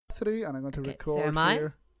Audacity, and I'm going to record so am I.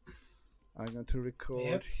 here. I'm going to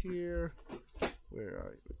record here. Where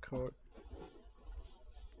are you? Record.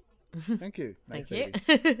 Thank you. Nice Thank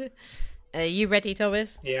you. Are you ready,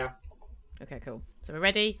 Thomas? Yeah. Okay, cool. So we're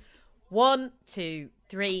ready. 1, 2,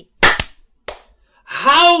 3.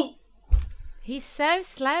 How? He's so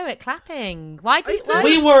slow at clapping. Why did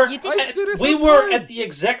We were you did we were at the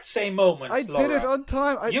exact same moment. I Laura. did it on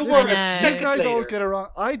time. You were a You second guys all later. get it wrong.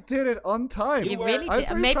 I did it on time. You were- really I'm did.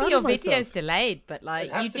 very Maybe proud your of myself. video's delayed, but It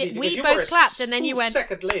like has you to be did. because We you were both a clapped, and then full you went.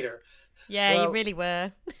 second later. Yeah, Well, you really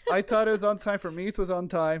were. I thought it was on time. For me, it was on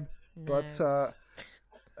time. But,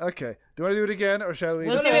 okay. Do you want to do it again, or shall we?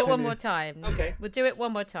 We'll just do it continue? one more time. Okay. We'll do it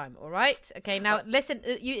one more time. All right. Okay. Now listen.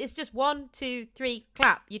 It's just 1, 2, 3,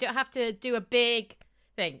 clap. You don't have to do a big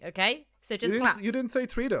thing. Okay. So just clap. You didn't say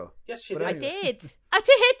three, though. Yes, you But did. I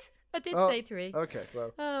did Oh, say 3. Okay,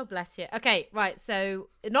 well. Oh, bless you. Okay, right. So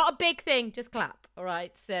not a big thing, just clap. All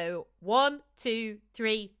right. So 1, 2,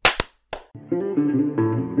 3.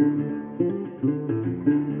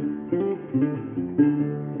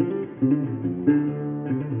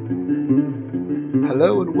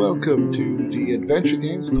 Hello and welcome to the Adventure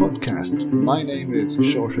Games Podcast. My name is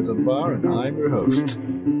Shorter Dunbar and I'm your host.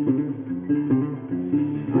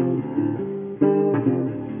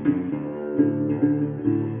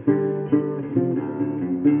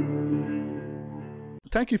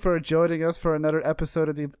 Thank you for joining us for another episode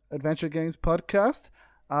of the Adventure Games Podcast.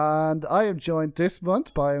 And I am joined this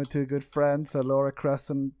month by my two good friends, Laura Kress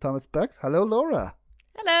and Thomas Becks. Hello, Laura.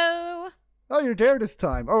 Hello. Oh, you're there this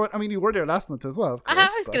time. Oh, I mean, you were there last month as well. Of course, I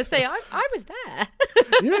was but- going to say, I was there.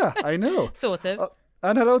 Yeah, I know. Sort of.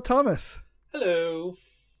 And hello, Thomas. Hello.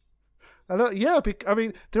 Hello. Yeah, I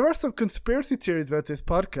mean, there are some conspiracy theories about this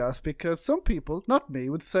podcast because some people, not me,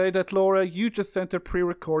 would say that, Laura, you just sent a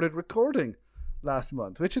pre-recorded recording last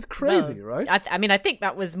month, which is crazy, Well, right? I mean, I think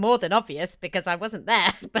that was more than obvious because I wasn't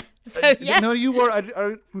there. But so yes. No, you were.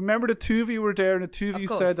 I remember the two of you were there, and the two of you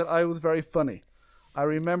said that course. I was very funny. I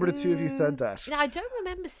remember the two of you said that. I don't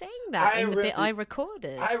remember saying that in the bit I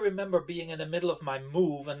recorded. I remember being in the middle of my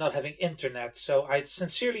move and not having internet, so I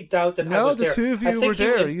sincerely doubt that I No, was the there. two of I you think were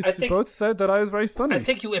there. You I think, both said that I was very funny. I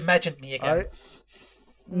think you imagined me again.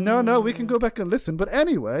 No, we can go back and listen. But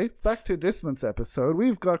anyway, back to this month's episode.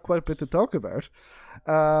 We've got quite a bit to talk about.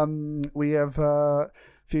 We have a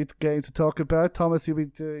few games to talk about. Thomas, you'll be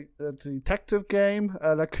doing a detective game,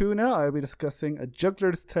 Lacuna. I'll be discussing A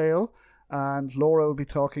Juggler's Tale. And Laura will be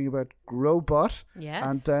talking about Growbot. Yes.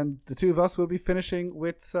 And then the two of us will be finishing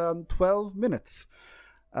with 12 Minutes,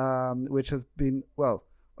 which has been, well,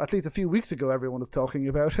 at least a few weeks ago, everyone was talking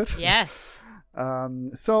about it. Yes.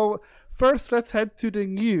 So first, let's head to the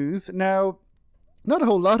news. Now, not a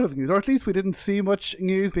whole lot of news, or at least we didn't see much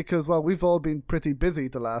news because, well, we've all been pretty busy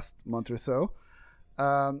the last month or so.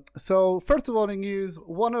 So first of all, in news,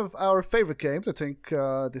 one of our favorite games, I think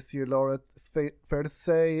this year, Laura, it's fair to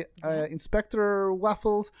say, Inspector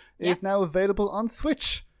Waffles is now available on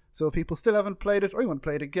Switch. So if people still haven't played it or you want to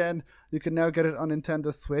play it again, you can now get it on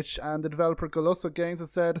Nintendo Switch. And the developer Goloso Games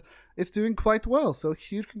has said it's doing quite well. So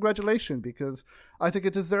huge congratulations, because I think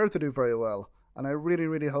it deserves to do very well. And I really,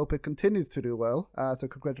 really hope it continues to do well. So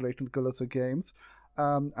congratulations, Goloso Games.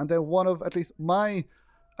 And then one of at least my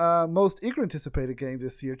most eager anticipated game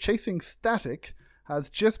this year, Chasing Static, has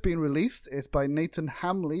just been released. It's by Nathan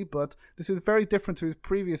Hamley, but this is very different to his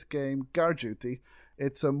previous game, Guard Duty.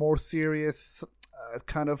 It's a more serious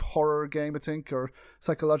kind of horror game, I think, or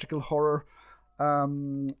psychological horror,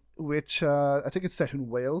 which I think it's set in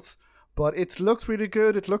Wales. But it looks really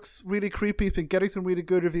good. It looks really creepy. It's been getting some really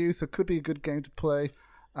good reviews, so it could be a good game to play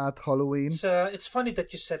at Halloween. It's funny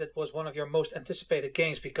that you said it was one of your most anticipated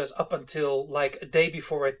games, because up until like a day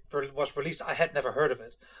before it was released, I had never heard of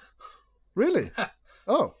it. Really?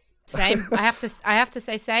 Oh. Same. I have to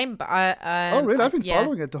say same, but I oh, really? I've been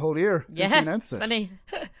following it the whole year since we announced it's it. funny.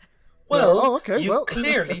 Well, okay, you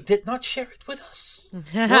clearly did not share it with us.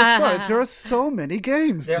 Well, sorry, there are so many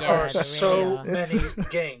games. There Yeah, are there so really many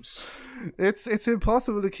games. It's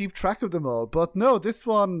impossible to keep track of them all. But no, this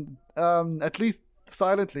one, at least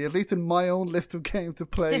silently, at least in my own list of games to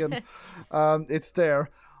play, and it's there.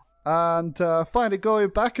 And finally, going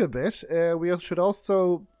back a bit, we should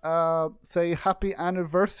also say happy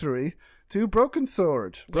anniversary to Broken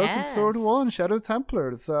Sword. Broken Sword 1, Shadow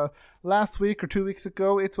Templars. Last week or 2 weeks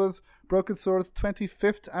ago, it was Broken Sword's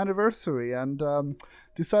 25th anniversary. And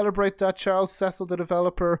to celebrate that, Charles Cecil, the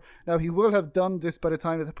developer, now he will have done this by the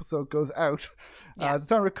time this episode goes out. At the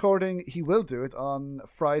time of recording, he will do it on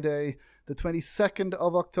Friday, the 22nd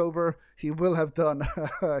of October. He will have done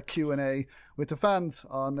a Q&A with the fans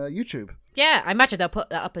on YouTube. Yeah, I imagine they'll put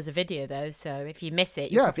that up as a video though, so if you miss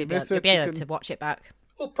it, you'll be able to watch it back.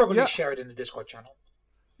 We'll probably share it in the Discord channel.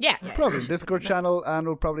 Yeah, probably Discord channel, and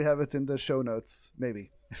we'll probably have it in the show notes, maybe.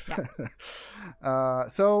 Yeah.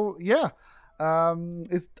 I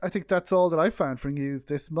think that's all that I found for news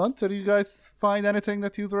this month. Did you guys find anything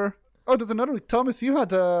that you were? Oh, there's another week. Thomas, you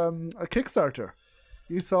had a Kickstarter.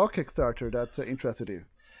 You saw a Kickstarter that interested you.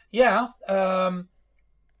 Yeah, that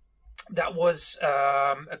was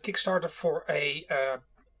a Kickstarter for a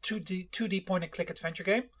 2D point and click adventure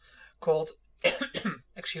game called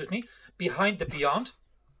Behind the Beyond.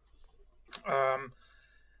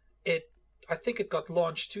 I think it got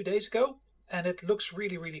launched 2 days ago, and it looks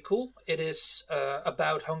really, really cool. It is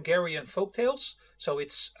about Hungarian folktales, so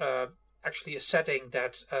it's actually a setting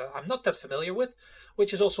that I'm not that familiar with,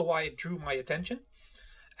 which is also why it drew my attention.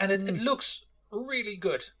 And it looks really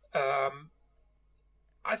good.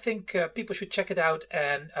 I think people should check it out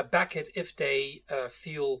and back it if they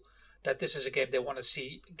feel that this is a game they want to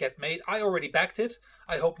see get made. I already backed it.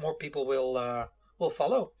 I hope more people will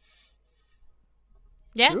follow.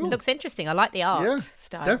 Yeah, Cool. It looks interesting. I like the art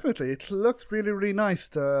style. Definitely. It looks really, really nice,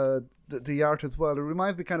 the art as well. It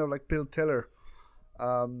reminds me kind of like Bill Tiller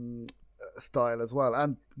style as well,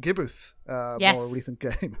 and Gibbous, more recent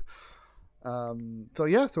game. So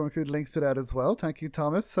we'll include links to that as well. Thank you,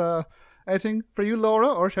 Thomas. Anything for you, Laura,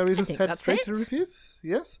 or shall we just head straight to reviews?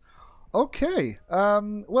 Yes? Okay.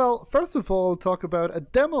 Well, first of all, talk about a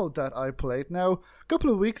demo that I played. Now, a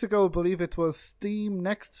couple of weeks ago, I believe it was Steam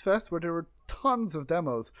Next Fest, where there were tons of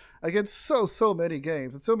demos against so many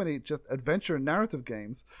games, and so many just adventure and narrative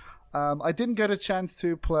games. I didn't get a chance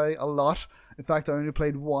to play a lot. In fact, I only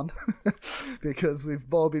played one because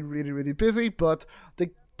we've all been really, really busy. But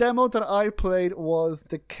the demo that I played was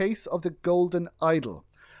The Case of the Golden Idol.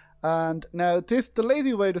 And now the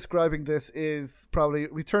lazy way of describing this is probably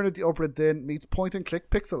Return of the Obra Dinn meets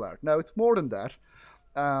point-and-click pixel art. Now, it's more than that,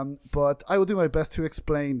 but I will do my best to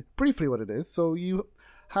explain briefly what it is. So you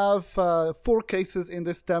have 4 cases in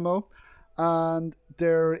this demo, and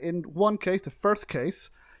they're in one case, the first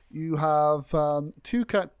case, you have 2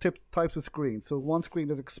 types of screens. So one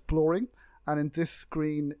screen is exploring, and in this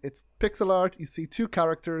screen, it's pixel art. You see 2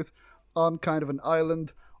 characters on kind of an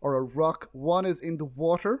island or a rock. One is in the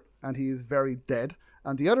water, and he is very dead,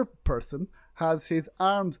 and the other person has his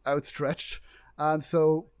arms outstretched, and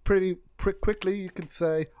so pretty quickly you can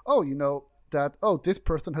say, this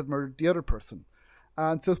person has murdered the other person.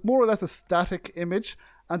 And so it's more or less a static image,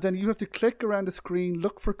 and then you have to click around the screen,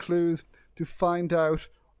 look for clues to find out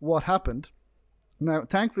what happened. Now,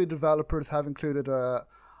 thankfully, developers have included a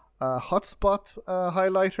hotspot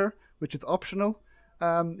highlighter, which is optional.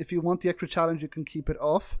 If you want the extra challenge, you can keep it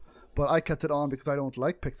off, but I kept it on because I don't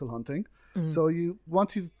like pixel hunting. So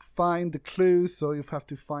once you find the clues, so you have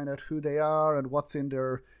to find out who they are and what's in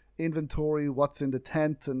their inventory, what's in the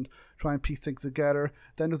tent, and try and piece things together.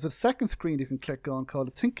 Then there's a second screen you can click on called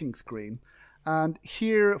a thinking screen. And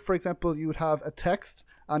here, for example, you would have a text,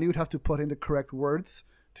 and you would have to put in the correct words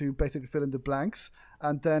to basically fill in the blanks,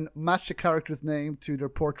 and then match the character's name to their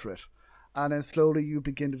portrait. And then slowly you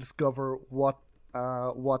begin to discover what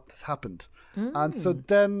happened. And so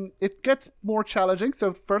then it gets more challenging.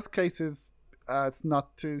 So first case is it's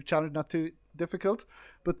not too challenging, not too difficult,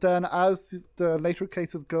 but then as the later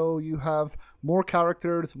cases go, you have more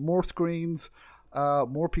characters, more screens,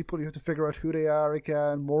 more people you have to figure out who they are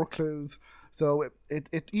again, more clues. So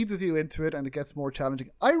it eases you into it, and it gets more challenging.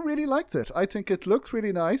 I really liked it. I think it looks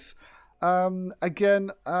really nice.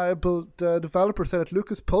 Again, the developer said that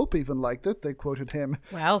Lucas Pope even liked it. They quoted him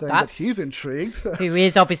saying that he's intrigued. Who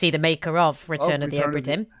is obviously the maker of Return of the Obra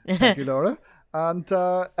Dinn. Thank you, Laura.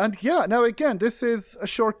 And yeah, now again, this is a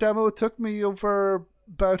short demo. It took me over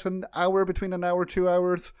about an hour, between an hour, 2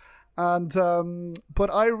 hours. And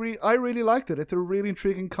but I really liked it. It's a really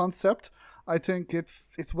intriguing concept. I think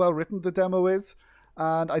it's well written, the demo is,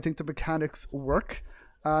 and I think the mechanics work.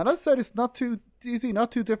 And as I said, it's not too easy,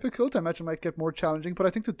 not too difficult. I imagine it might get more challenging, but I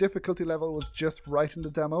think the difficulty level was just right in the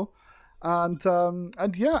demo. And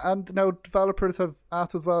now developers have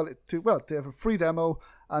asked as well they have a free demo,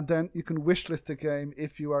 and then you can wishlist the game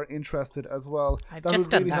if you are interested as well. I've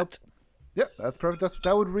just done that. Yeah, that's perfect.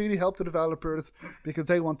 That would really help the developers, because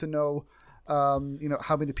they want to know,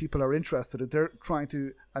 how many people are interested. They're trying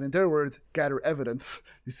to, and in their words, gather evidence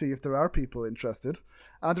to see if there are people interested.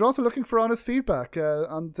 And they're also looking for honest feedback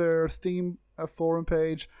on their Steam forum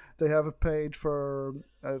page. They have a page for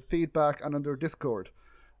feedback, and on their Discord.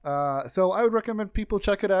 So I would recommend people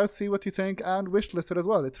check it out, see what you think, and wishlist it as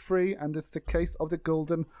well. It's free, and it's The Case of the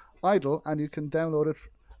Golden Idol, and you can download it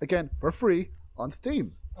again for free on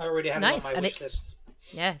Steam. I already had it on my wish list.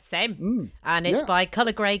 Yeah, same. And it's by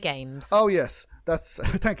Color Grey Games. Oh yes, that's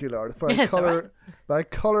thank you, Laura. By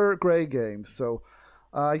Color Grey Games. So,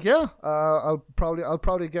 I'll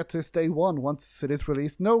probably get this day one once it is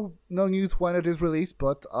released. No news when it is released,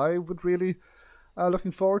 but I would really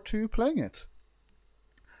looking forward to playing it.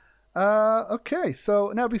 Okay,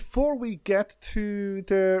 so now before we get to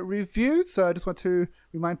the reviews, I just want to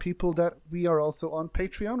remind people that we are also on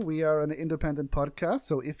Patreon. We are an independent podcast,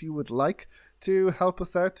 so if you would like to help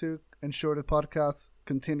us out to ensure the podcast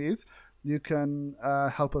continues, you can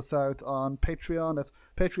help us out on Patreon at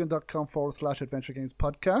patreon.com/Adventure Games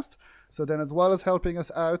Podcast. So then, as well as helping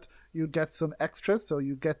us out, you get some extras. So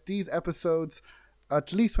you get these episodes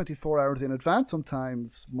at least 24 hours in advance,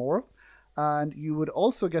 sometimes more. And you would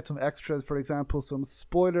also get some extras, for example, some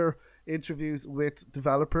spoiler interviews with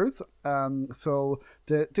developers. So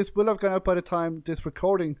this will have gone out by the time this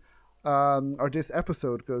recording or this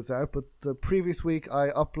episode goes out. But the previous week,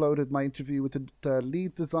 I uploaded my interview with the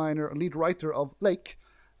lead writer of Lake,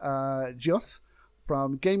 Just,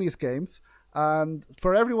 from Gamiest Games. And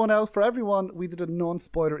for everyone, we did a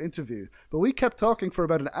non-spoiler interview. But we kept talking for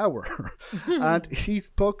about an hour. And he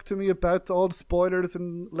spoke to me about all the spoilers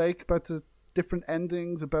in Lake, about the different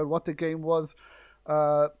endings, about what the game was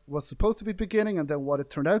supposed to be at the beginning and then what it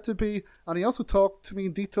turned out to be. And he also talked to me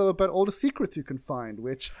in detail about all the secrets you can find,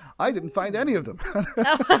 which I didn't find any of them.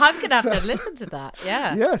 I'm going to have to listen to that,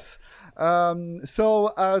 yeah. Yes.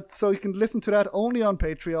 So you can listen to that only on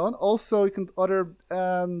Patreon. Also, you can other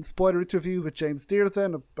spoiler interviews with James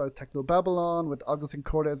Dearden about Techno Babylon, with Augustine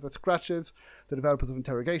Cordes about Scratches, the developers of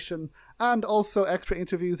Interrogation, and also extra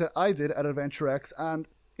interviews that I did at AdventureX. And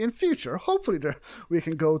in future, hopefully we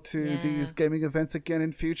can go to these gaming events again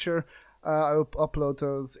in future. I will upload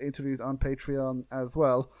those interviews on Patreon as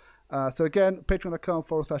well. So again,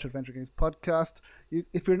 patreon.com/Adventure Games Podcast.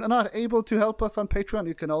 If you're not able to help us on Patreon,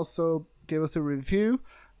 you can also give us a review.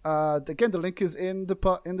 Again, the link is in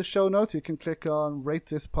the show notes. You can click on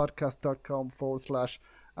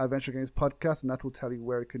ratethispodcast.com/Adventure Games Podcast, and that will tell you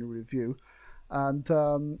where you can review. And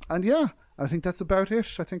yeah, I think that's about it.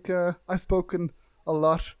 I think I've spoken a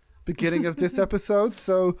lot beginning of this episode.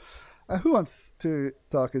 So who wants to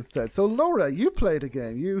talk instead? So Laura, you played a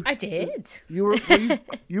game. I did. You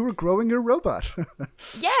were growing your robot.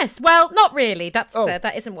 Yes. Well, not really. That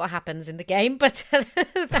isn't what happens in the game. But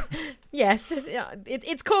yes,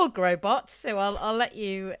 it's called Growbot. So I'll let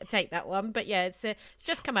you take that one. But yeah, it's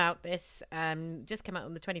just come out. Just came out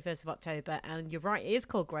on the 21st of October. And you're right, it is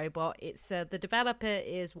called Growbot. It's the developer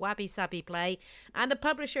is Wabi Sabi Play, and the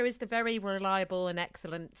publisher is the very reliable and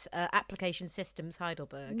excellent Application Systems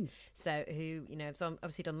Heidelberg. So who have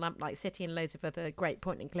obviously done Lamplight City and loads of other great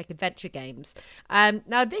point-and-click adventure games.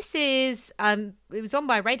 Now this is it was on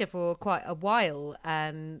my radar for quite a while.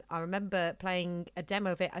 I remember playing a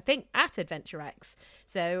demo of it, I think, at AdventureX.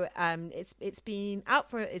 So it's been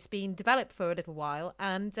developed for a little while,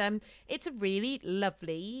 and it's a really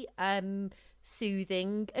lovely,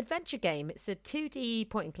 soothing adventure game. It's a 2D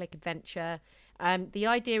point-and-click adventure. The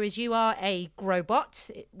idea is you are a Growbot,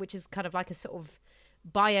 which is kind of like a sort of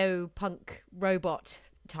biopunk robot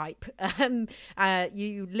type.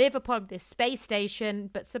 You live upon this space station,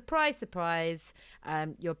 but surprise, surprise,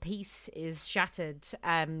 your peace is shattered.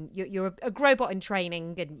 You're a Growbot in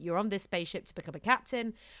training, and you're on this spaceship to become a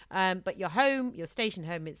captain. But your station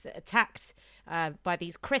home is attacked by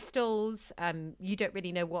these crystals. You don't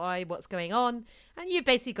really know what's going on, and you've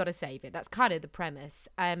basically got to save it. That's kind of the premise.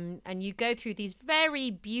 And you go through these very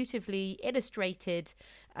beautifully illustrated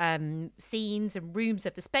scenes and rooms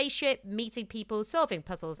of the spaceship, meeting people, solving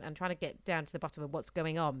puzzles, and trying to get down to the bottom of what's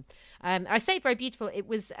going on. I say very beautiful. It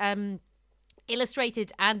was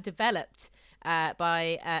illustrated and developed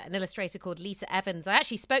by an illustrator called Lisa Evans. I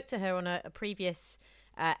actually spoke to her on a previous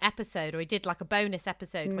episode, or we did like a bonus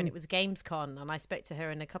episode when it was Gamescom, and I spoke to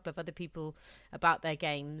her and a couple of other people about their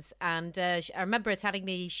games. And I remember her telling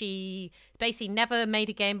me she basically never made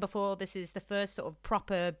a game before. This is the first sort of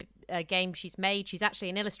proper game she's made. She's actually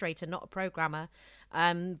an illustrator, not a programmer,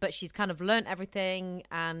 but she's kind of learnt everything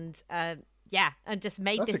and just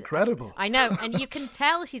made That's this. incredible. I know, and you can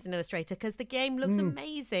tell she's an illustrator because the game looks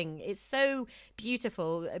amazing. It's so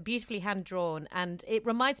beautiful, beautifully hand drawn, and it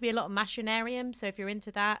reminds me a lot of Machinarium. So if you're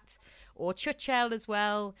into that, or Chuchel as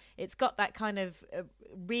well, it's got that kind of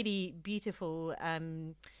really beautiful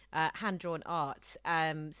hand drawn art.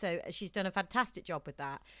 So she's done a fantastic job with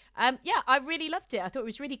that. I really loved it. I thought it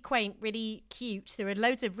was really quaint, really cute. There are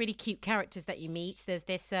loads of really cute characters that you meet. There's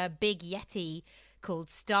this big Yeti called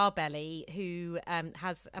Starbelly, who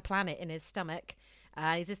has a planet in his stomach,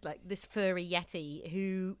 He's just like this furry yeti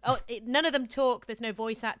who none of them talk. There's no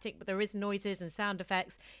voice acting, but there is noises and sound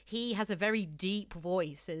effects. He has a very deep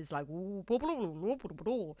voice. It's like and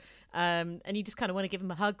you just kind of want to give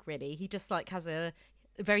him a hug. Really, he just like has a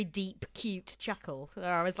very deep, cute chuckle.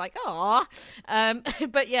 I was like, "Aw!"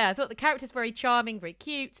 But yeah, I thought the character's very charming, very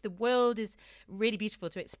cute. The world is really beautiful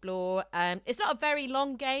to explore. It's not a very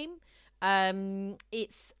long game.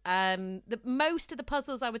 It's most of the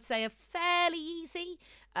puzzles I would say are fairly easy.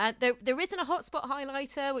 There isn't a hotspot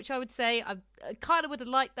highlighter, which I would say I kind of would have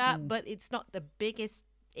liked that, but it's not the biggest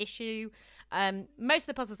issue. Most of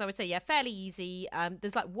the puzzles I would say, yeah, fairly easy.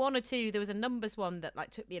 There's like one or two. There was a numbers one that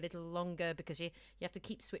like took me a little longer because you have to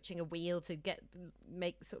keep switching a wheel to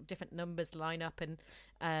make sort of different numbers line up, and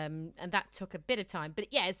that took a bit of time. But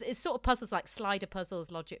yeah, it's sort of puzzles like slider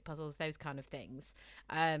puzzles, logic puzzles, those kind of things.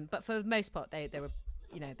 But for the most part, they were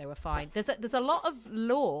fine. There's a lot of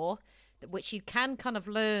lore which you can kind of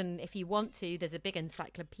learn if you want to. There's a big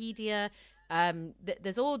encyclopedia.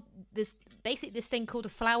 There's basically this thing called a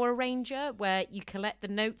flower ranger where you collect the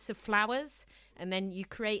notes of flowers and then you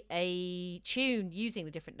create a tune using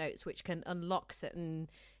the different notes, which can unlock certain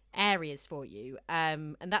areas for you.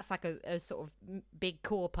 And that's like a sort of big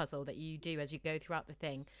core puzzle that you do as you go throughout the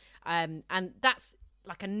thing. And that's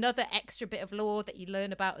like another extra bit of lore that you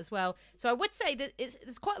learn about as well. So I would say that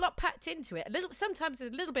there's quite a lot packed into it. Sometimes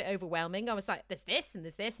it's a little bit overwhelming. I was like, there's this and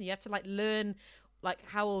you have to like learn like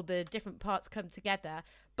how all the different parts come together.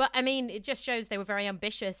 But I mean, it just shows they were very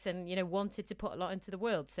ambitious and, you know, wanted to put a lot into the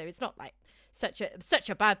world. So it's not like such a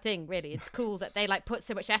bad thing, really. It's cool that they like put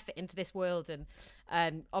so much effort into this world and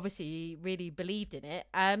obviously really believed in it.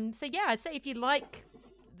 So yeah, I'd say if you like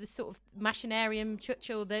the sort of machinarium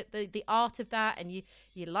chuchel, the art of that, and you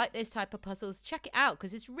like those type of puzzles, check it out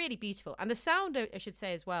because it's really beautiful. And the sound, I should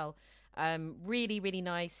say as well, really, really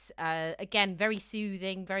nice. Again, very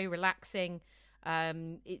soothing, very relaxing.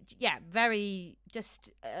 Very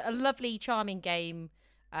just a lovely, charming game.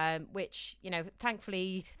 Which, you know,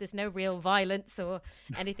 thankfully there's no real violence or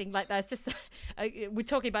anything like that. It's just we're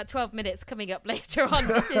talking about 12 minutes coming up later on.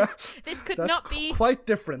 This could not be quite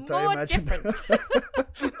different, more I imagine. Different.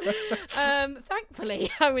 Thankfully,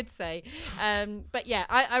 I would say. But yeah,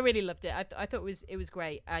 I really loved it. I thought it was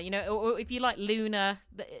great. Or if you like Luna,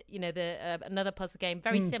 another puzzle game,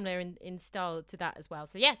 very similar in style to that as well.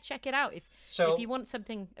 So yeah, check it out if you want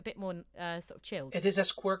something a bit more sort of chilled. It is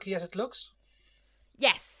as quirky as it looks.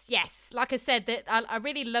 Yes. Like I said, that I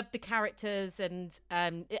really loved the characters, and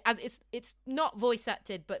it's not voice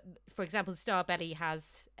acted, but for example, Starbelly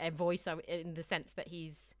has a voice in the sense that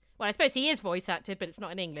he's. Well, I suppose he is voice acted, but it's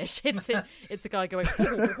not in English. It's a guy going.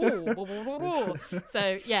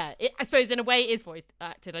 So yeah, I suppose in a way it is voice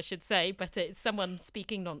acted, I should say, but it's someone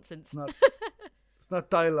speaking nonsense. It's not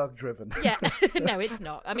dialogue driven. Yeah, no, it's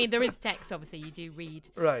not. I mean, there is text, obviously, you do read.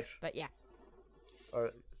 Right. But yeah. All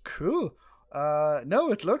right. Cool.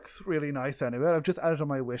 No, it looks really nice anyway. I've just added it on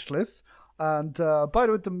my wish list. And by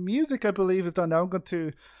the way, the music, I believe, is done now. I'm going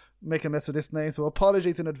to make a mess of this name, so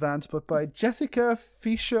apologies in advance, but by Jessica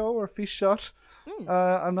Fichot or Fichot.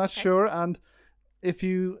 I'm not sure. And if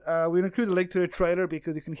you, we'll include a link to the trailer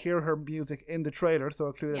because you can hear her music in the trailer. So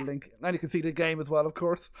I'll include a link. And you can see the game as well, of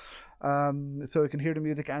course. So you can hear the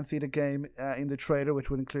music and see the game in the trailer, which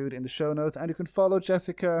we'll include in the show notes. And you can follow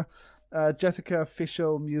Jessica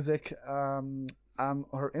Fichot Music on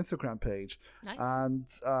her Instagram page. Nice. And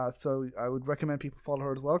so I would recommend people follow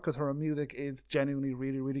her as well because her music is genuinely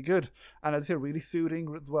really, really good. And as I say, really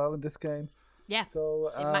soothing as well in this game. Yeah,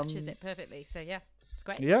 so it matches it perfectly. So yeah, it's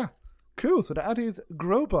great. Yeah, cool. So that is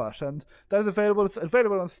Grobot, and that is available. It's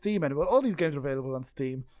available on Steam anyway. All these games are available on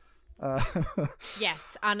Steam.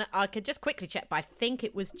 Yes, and I could just quickly check, but I think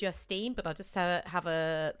it was just Steam, but I'll just have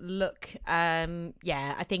a look.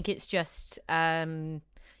 I think it's just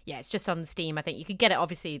it's just on Steam. I think you could get it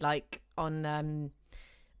obviously like on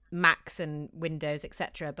Macs and Windows,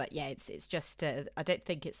 etc. But yeah, it's just I don't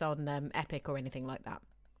think it's on Epic or anything like that.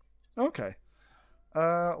 Okay.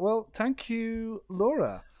 Well, thank you,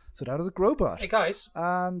 Laura. So that is a Grobot. Hey guys.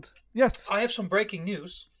 And yes, I have some breaking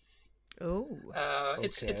news. Oh,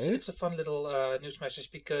 it's a fun little news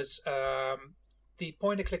message because the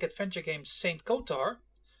point-and-click adventure game Saint Kotar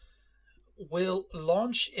will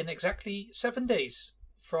launch in exactly 7 days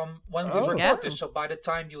from when we record this. So by the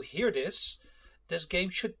time you hear this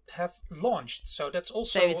game should have launched. So that's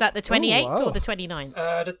also. So is that the 28th or the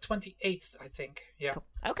 29th? The 28th, I think. Yeah. Cool.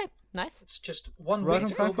 Okay. Nice. It's just 1 right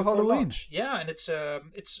week on time before for Halloween. launch. Yeah, and it's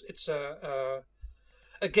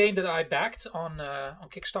a game that I backed on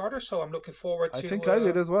Kickstarter, so I'm looking forward to. I think I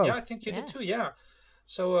did as well. Yeah, I think you did too. Yeah,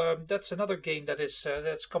 so that's another game that is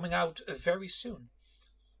that's coming out very soon.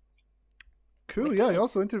 Cool. Yeah, I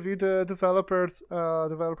also interviewed the developer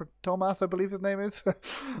Thomas, I believe his name is.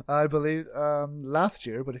 I believe last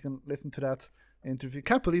year, but you can listen to that interview.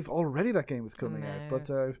 Can't believe already that game is coming out, but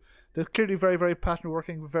they're clearly very, very passionate,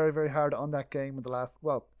 working very, very hard on that game in the last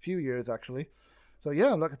few years actually. So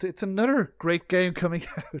yeah, look, it's another great game coming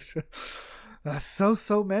out.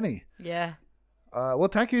 So many. Yeah. Well,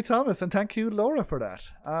 thank you, Thomas, and thank you, Laura, for that.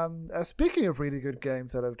 Speaking of really good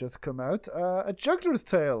games that have just come out, A Juggler's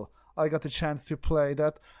Tale I got the chance to play.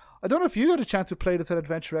 That I don't know if you got a chance to play this at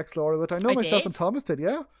Adventure X, Laura, but I know myself and Thomas did,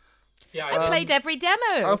 yeah? Yeah, I played every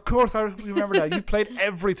demo. Of course, I remember that. You played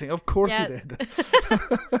everything. Of course you did.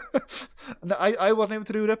 And I wasn't able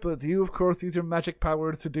to do that, but you, of course, use your magic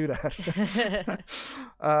powers to do that.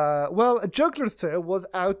 Well, A Juggler's Tale was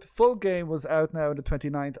out. The full game was out now on the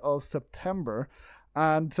 29th of September.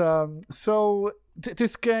 And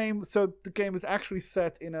this game, the game is actually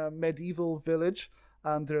set in a medieval village.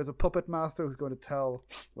 And there's a puppet master who's going to tell,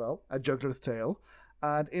 a juggler's tale.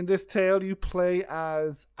 And in this tale, you play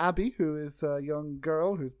as Abby, who is a young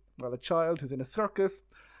girl, a child who's in a circus.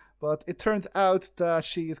 But it turns out that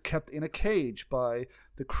she is kept in a cage by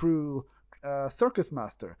the cruel circus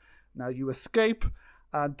master. Now you escape,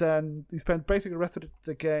 and then you spend basically the rest of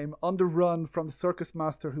the game on the run from the circus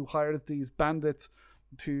master who hires these bandits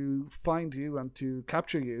to find you and to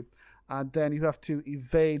capture you. And then you have to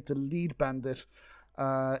evade the lead bandit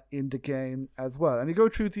in the game as well. And you go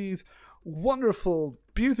through these wonderful,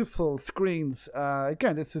 beautiful screens. The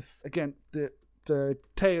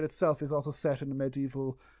tale itself is also set in a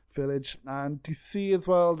medieval village, and you see as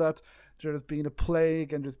well that there has been a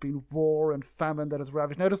plague and there's been war and famine that has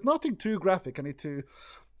ravaged. Now, there's nothing too graphic I need to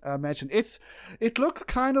mention. It looks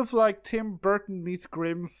kind of like Tim Burton meets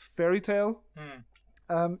Grimm's fairy tale.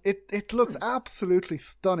 It looks absolutely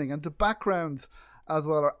stunning, and the backgrounds as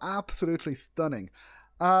well are absolutely stunning.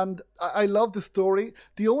 And I love the story.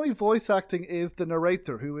 The only voice acting is the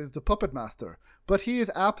narrator, who is the puppet master. But he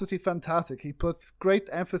is absolutely fantastic. He puts great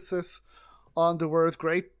emphasis on the words,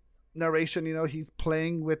 great narration. He's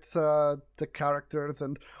playing with the characters.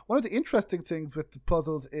 And one of the interesting things with the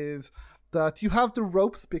puzzles is that you have the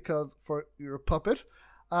ropes because for your puppet.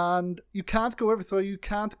 And you can't go so you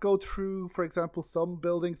can't go through, for example, some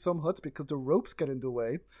buildings, some huts, because the ropes get in the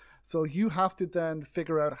way. So you have to then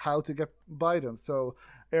figure out how to get by them. So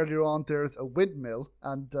earlier on, there's a windmill,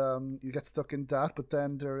 and you get stuck in that. But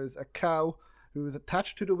then there is a cow who is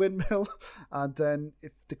attached to the windmill, and then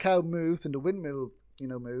if the cow moves and the windmill,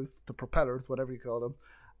 moves, the propellers, whatever you call them,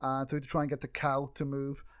 and so you have to try and get the cow to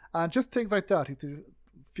move, and just things like that. You do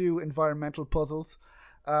a few environmental puzzles,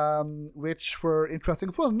 which were interesting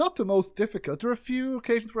as well. Not the most difficult. There are a few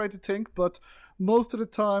occasions where I had to think, but most of the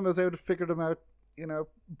time I was able to figure them out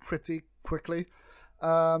pretty quickly.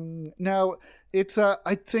 Now, it's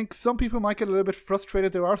I think some people might get a little bit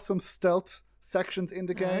frustrated. There are some stealth sections in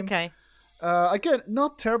the game. Okay. Again,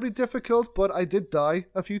 not terribly difficult, but I did die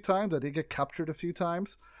a few times. I did get captured a few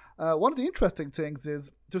times. One of the interesting things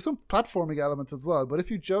is there's some platforming elements as well, but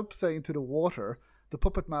if you jump, say, into the water, the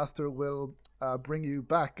puppet master will bring you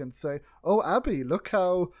back and say, "Oh, Abby, look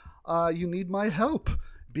how you need my help.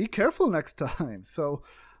 Be careful next time." So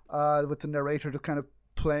with the narrator just kind of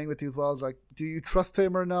playing with you as well, like, do you trust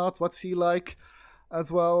him or not? What's he like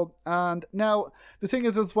as well? And now the thing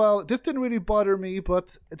is as well, this didn't really bother me,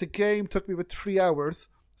 but the game took me about 3 hours,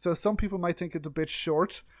 so some people might think it's a bit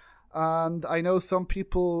short, and I know some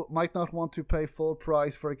people might not want to pay full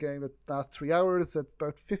price for a game that lasts 3 hours at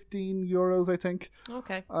about €15, I think.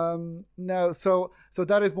 Okay. Now, so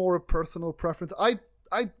that is more a personal preference. I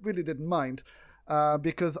really didn't mind.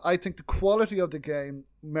 Because I think the quality of the game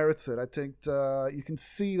merits it. I think you can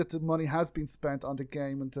see that the money has been spent on the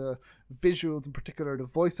game, and the visuals in particular, the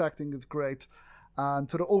voice acting is great.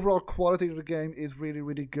 And so the overall quality of the game is really,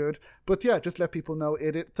 really good. But yeah, just let people know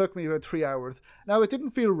it took me about 3 hours. Now, it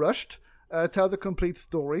didn't feel rushed. It tells a complete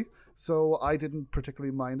story, so I didn't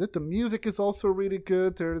particularly mind it. The music is also really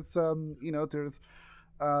good. There's,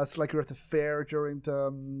 it's like you're at the fair during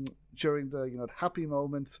the happy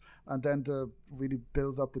moments, and then the really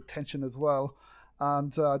builds up with tension as well.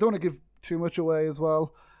 And I don't want to give too much away as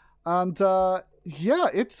well. And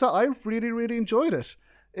it's I really, really enjoyed it.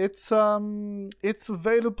 It's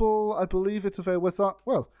available. I believe it's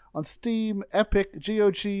available. On Steam, Epic,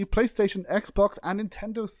 GOG, PlayStation, Xbox, and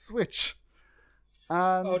Nintendo Switch.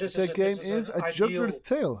 And the game is A Juggler's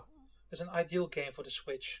Tale. It's an ideal game for the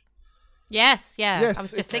Switch. Yes, I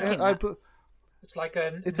was just thinking that. It's like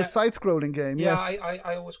it's a side-scrolling game. Yeah, yes.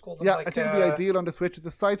 I always call them. Yeah, I think it'd be ideal on the Switch. It's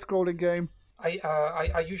a side-scrolling game.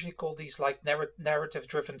 I usually call these like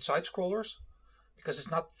narrative-driven side-scrollers, because it's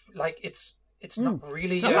not like it's it's not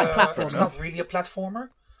really It's not like platformer. it's not really a platformer.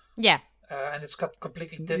 Yeah. And it's got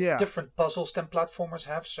completely Yeah. different puzzles than platformers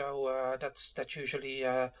have. So that's usually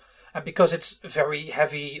and because it's very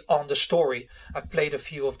heavy on the story. I've played a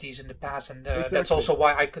few of these in the past, and that's Exactly. also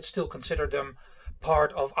why I could still consider them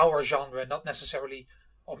part of our genre, not necessarily,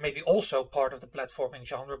 or maybe also part of the platforming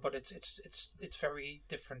genre. But it's very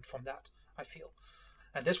different from that, I feel.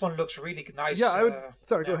 And this one looks really nice. Yeah, I would.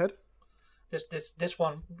 Sorry, go yeah. ahead. This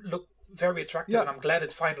one looked very attractive, Yeah. and I'm glad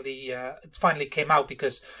it finally came out,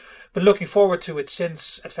 because I've been looking forward to it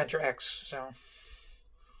since Adventure X. So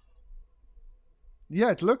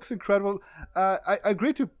Yeah, it looks incredible. I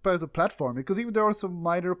agree about the platforming, because even there are some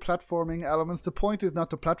minor platforming elements, the point is not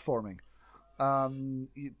the platforming.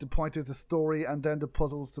 The point is the story, and then the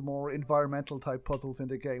puzzles, the more environmental type puzzles in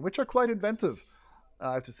the game, which are quite inventive,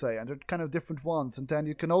 I have to say, and they're kind of different ones. And then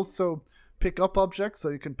you can also pick up objects, so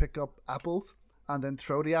you can pick up apples and then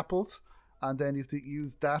throw the apples, and then you have to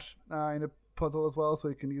use that in a puzzle as well, so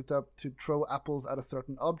you can use that to throw apples at a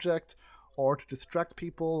certain object or to distract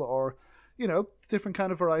people, or different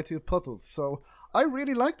kind of variety of puzzles. So I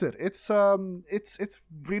really liked it. It's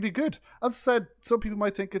really good. As I said, some people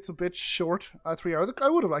might think it's a bit short, 3 hours. I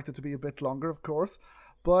would have liked it to be a bit longer, of course,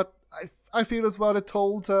 but I feel as well it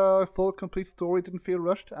told a full, complete story, didn't feel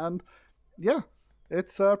rushed, and yeah,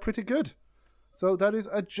 it's pretty good. So that is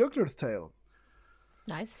A Juggler's Tale.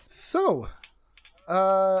 Nice. So,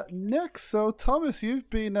 next, so Thomas, you've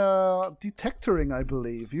been detectoring, I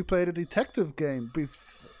believe. You played a detective game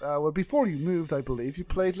before you moved, I believe. You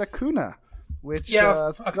played Lacuna, which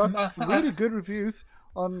got really good reviews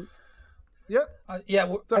on... Yeah.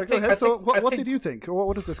 Sorry, go ahead. What did you think?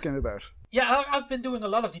 What is this game about? Yeah, I've been doing a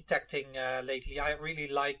lot of detecting lately. I really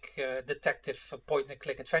like detective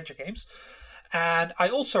point-and-click adventure games. And I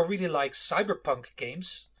also really like cyberpunk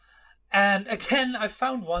games. And again, I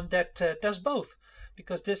found one that does both.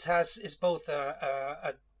 Because this is both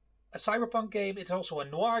a cyberpunk game, it's also a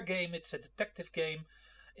noir game, it's a detective game.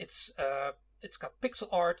 It's got pixel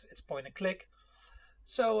art, it's point-and-click.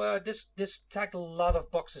 So this tagged a lot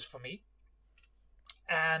of boxes for me.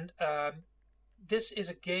 And this is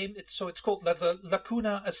a game, it's called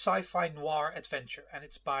Lacuna, a sci-fi noir adventure. And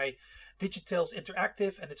it's by Digitales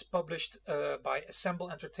Interactive, and it's published by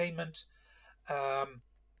Assemble Entertainment,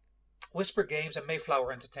 Whisper Games, and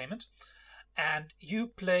Mayflower Entertainment. And you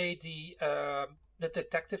play the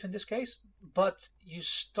detective in this case, but you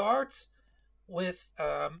start with...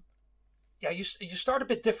 you start a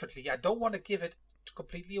bit differently. I don't want to give it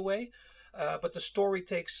completely away. But the story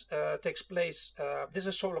takes place. This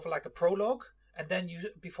is sort of like a prologue, and then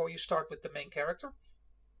before you start with the main character.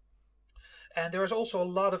 And there is also a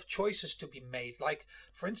lot of choices to be made. Like,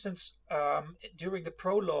 for instance, during the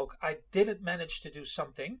prologue, I didn't manage to do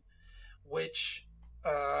something which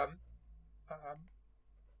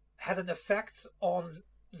had an effect on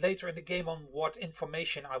later in the game on what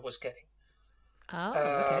information I was getting. Oh,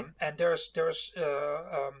 okay. And there's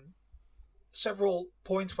several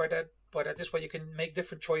points where you can make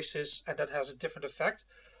different choices, and that has a different effect.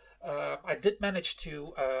 I did manage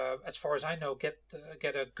to, as far as I know, get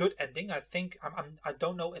a good ending. I think I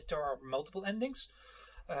don't know if there are multiple endings,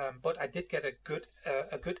 but I did get a good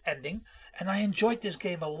ending, and I enjoyed this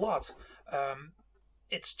game a lot.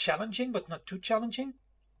 It's challenging, but not too challenging.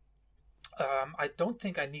 I don't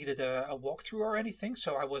think I needed a walkthrough or anything,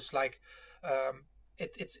 so I was like, the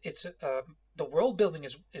world building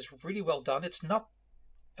is really well done. It's not.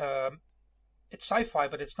 It's sci-fi,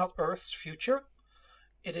 but it's not Earth's future.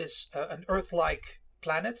 It is an Earth-like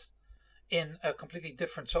planet in a completely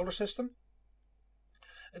different solar system,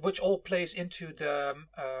 which all plays into the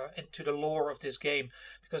lore of this game,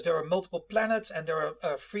 because there are multiple planets and there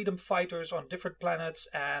are freedom fighters on different planets,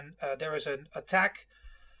 and there is an attack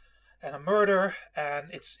and a murder,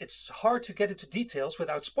 and it's hard to get into details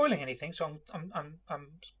without spoiling anything. So I'm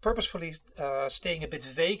purposefully staying a bit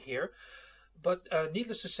vague here. But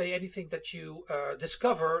needless to say, anything that you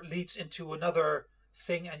discover leads into another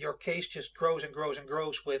thing, and your case just grows and grows and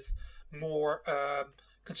grows with more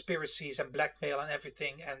conspiracies and blackmail and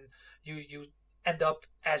everything. And you end up,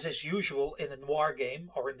 as is usual in a noir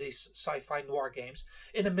game, or in these sci-fi noir games,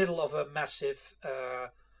 in the middle of a massive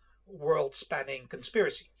world-spanning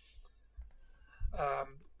conspiracy.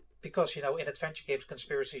 Because, in adventure games,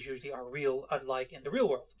 conspiracies usually are real, unlike in the real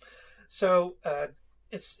world. So...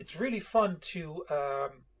 It's really fun to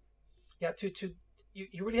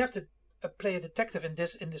you really have to play a detective in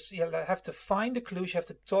this. You have to find the clues. You have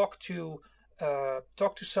to talk to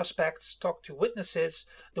suspects, talk to witnesses.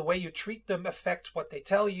 The way you treat them affects what they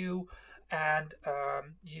tell you, and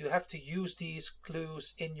you have to use these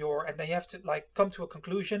clues and then you have to come to a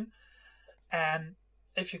conclusion. And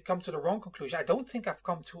if you come to the wrong conclusion, I don't think I've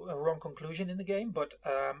come to a wrong conclusion in the game, but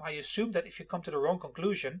I assume that if you come to the wrong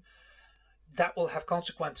conclusion, that will have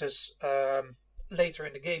consequences later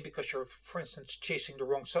in the game, because you're, for instance, chasing the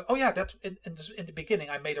wrong. So, that in the beginning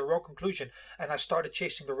I made a wrong conclusion and I started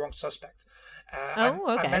chasing the wrong suspect.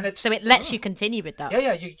 Okay. So it lets you continue with that.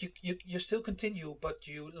 Yeah. You still continue, but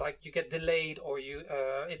you get delayed, or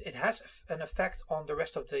it has an effect on the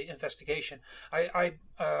rest of the investigation. I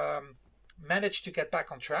managed to get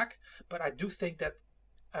back on track, but I do think that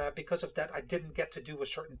because of that I didn't get to do a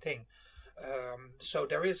certain thing. So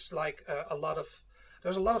there is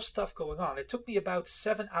there's a lot of stuff going on. It took me about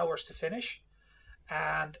 7 hours to finish,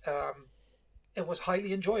 and it was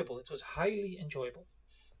highly enjoyable.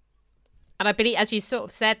 And I believe, as you sort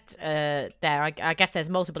of said there, I guess there's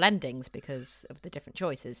multiple endings because of the different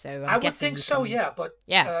choices. So I would think so, but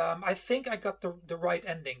I think I got the right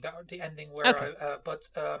ending, the ending where. Okay.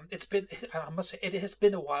 It's been, I must say, it has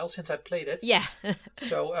been a while since I played it. Yeah.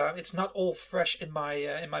 So it's not all fresh in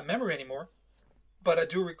my memory anymore. But I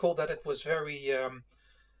do recall that it was very,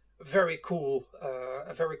 very cool,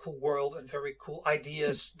 a very cool world and very cool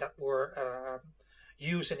ideas that were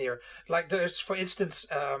used in here. Like there's, for instance,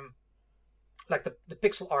 like the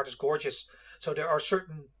pixel art is gorgeous. So there are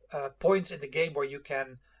certain points in the game where you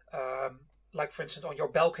can, like for instance, on your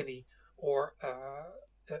balcony or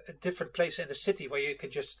a different place in the city where you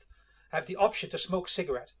can just have the option to smoke a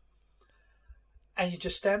cigarette. And you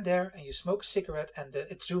just stand there and you smoke a cigarette, and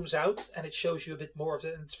it zooms out and it shows you a bit more of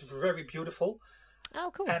it. And it's very beautiful.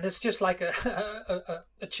 Oh, cool. And it's just like a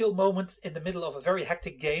chill moment in the middle of a very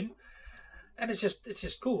hectic game. And it's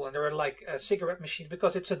just cool. And there are like cigarette machines,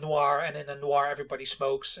 because it's a noir, and in a noir everybody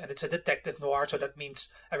smokes, and it's a detective noir, so that means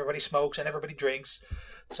everybody smokes and everybody drinks.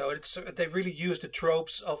 So they really use the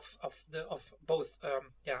tropes of both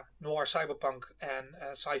noir, cyberpunk, and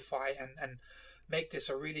sci-fi, and make this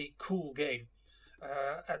a really cool game.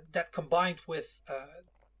 That combined with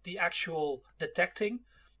the actual detecting.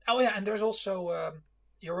 Oh yeah, and there's also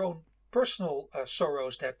your own personal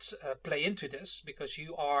sorrows that play into this, because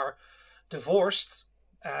you are divorced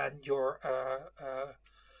and your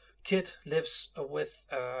kid lives with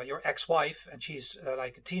your ex-wife, and she's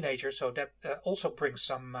like a teenager, so that also brings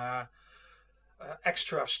some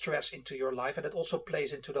extra stress into your life, and it also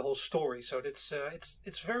plays into the whole story. So it's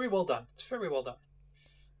very well done. It's very well done.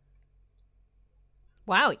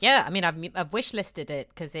 Wow, yeah. I mean, I've wish-listed it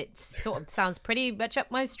because it sort of sounds pretty much up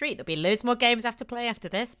my street. There'll be loads more games I have to play after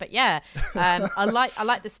this. But yeah, I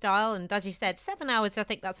like the style. And as you said, 7 hours, I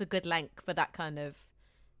think that's a good length for that kind of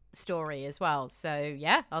story as well. So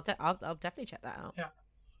yeah, I'll definitely check that out. Yeah.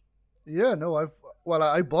 Yeah, no, I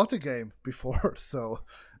bought the game before, so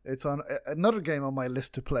it's on another game on my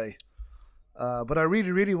list to play. But I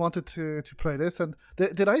really wanted to play this. And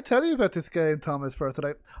did I tell you about this game, Thomas, first?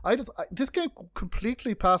 This game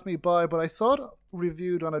completely passed me by, but I saw it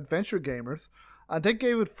reviewed on Adventure Gamers, and they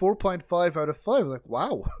gave it 4.5 out of 5. I was like,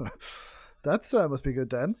 wow, that must be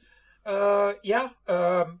good then. I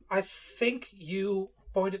think you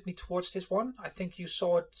pointed me towards this one. I think you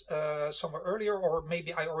saw it somewhere earlier, or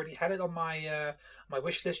maybe I already had it on my my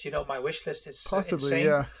wish list. You know, my wish list is possibly insane.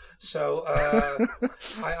 Yeah. So I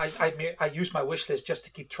use my wish list just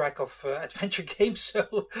to keep track of adventure games.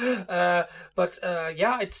 So,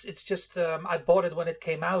 it's just I bought it when it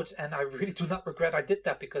came out, and I really do not regret I did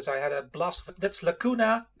that, because I had a blast. That's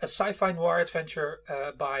Lacuna, a sci-fi noir adventure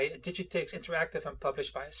by Digitix Interactive and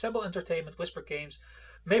published by Assemble Entertainment, Whisper Games,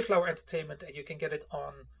 Mayflower Entertainment, and you can get it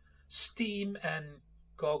on Steam and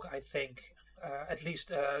GOG, I think. At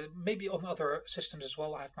least maybe on other systems as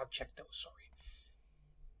well. I have not checked those, sorry.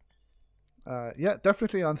 Yeah,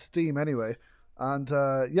 definitely on Steam anyway. And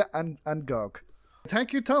and GOG.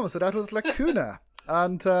 Thank you, Thomas. So that was Lacuna.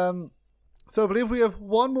 And so I believe we have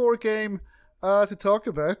one more game to talk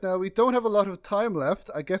about. Now, we don't have a lot of time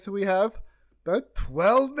left. I guess we have about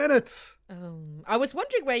 12 minutes. I was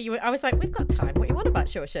wondering where you were. I was like, we've got time. What you want about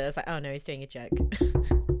Shorter? I was like, oh no, he's doing a joke.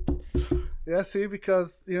 Yeah, see, because,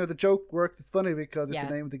 the joke works. It's funny because it's the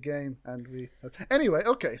name of the game. And anyway,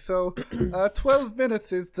 okay, so 12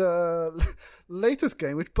 Minutes is the latest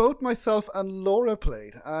game, which both myself and Laura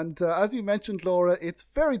played. And as you mentioned, Laura, it's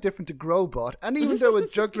very different to Growbot. And even though A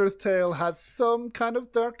Juggler's Tale has some kind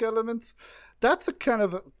of dark elements, that's a kind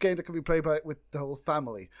of a game that can be played with the whole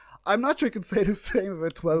family. I'm not sure you can say the same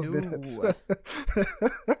about 12 Minutes.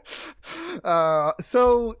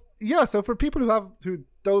 So for people who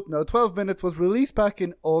don't know, 12 Minutes was released back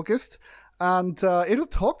in August, and it was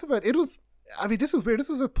talked about. This is weird.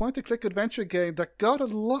 This is a point-and-click adventure game that got a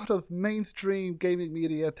lot of mainstream gaming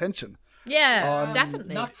media attention. Yeah,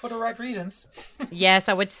 definitely. Not for the right reasons. Yes,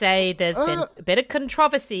 I would say there's been a bit of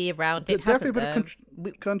controversy around it, hasn't there? Definitely a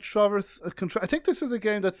bit of controversy. I think this is a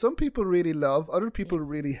game that some people really love, other people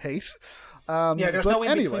really hate. There's no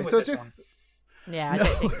in between with this one. Yeah, I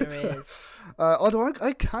don't think there is. Although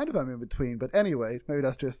I kind of am in between, but anyway, maybe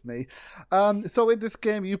that's just me. So in this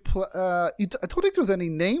game, I don't think there was any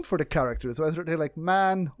name for the characters. Whether they're like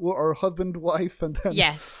man or husband, wife, and then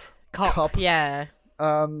yes, cop. Yeah.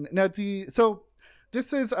 So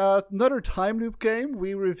this is another time loop game.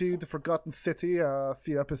 We reviewed The Forgotten City a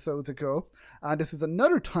few episodes ago, and this is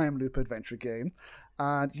another time loop adventure game.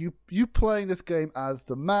 And you playing this game as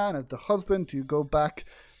the man, as the husband. You go back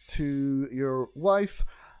to your wife,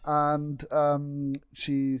 and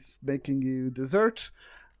she's making you dessert,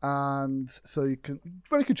 and so you can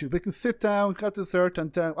choose. We can sit down, got dessert,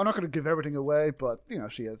 and then I'm not going to give everything away, but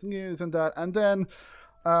she has news and that, and then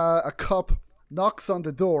a cop knocks on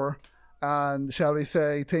the door, and shall we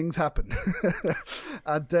say things happen,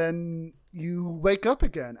 and then you wake up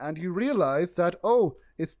again, and you realize that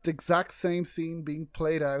it's the exact same scene being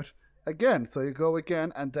played out again. So you go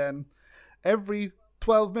again, and then every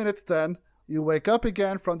 12 minutes then you wake up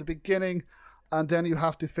again from the beginning, and then you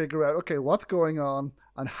have to figure out, okay, what's going on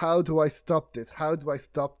and how do I stop this? How do I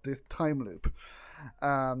stop this time loop?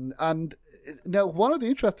 And now one of the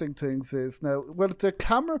interesting things is the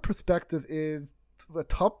camera perspective is a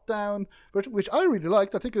top down, which I really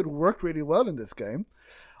liked. I think it worked really well in this game.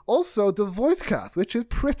 Also, the voice cast, which is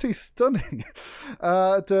pretty stunning.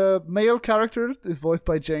 The male character is voiced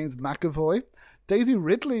by James McAvoy. Daisy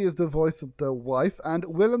Ridley is the voice of the wife, and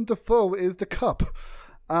Willem Dafoe is the cop.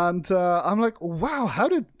 And I'm like, wow, how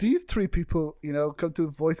did these three people, come to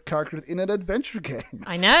voice characters in an adventure game?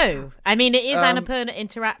 I know. I mean, it is Annapurna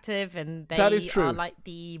Interactive, and they that is true. are like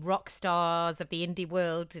the rock stars of the indie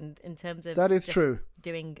world in terms of that is true.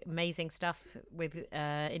 Doing amazing stuff with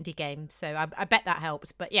indie games. So I bet that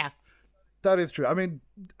helps. But yeah. That is true. I mean,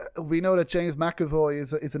 we know that James McAvoy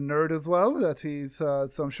is a nerd as well. That he's so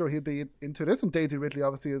I'm sure he'll be into this, and Daisy Ridley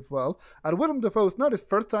obviously as well. And Willem Dafoe is not his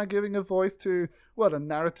first time giving a voice to a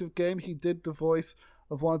narrative game. He did the voice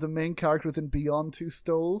of one of the main characters in Beyond Two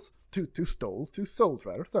Souls.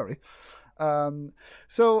 Sorry.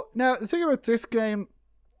 So now the thing about this game.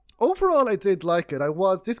 Overall, I did like it.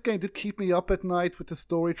 This game did keep me up at night with the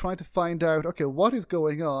story, trying to find out, okay, what is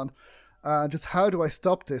going on. Just how do I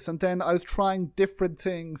stop this? And then I was trying different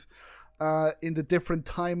things in the different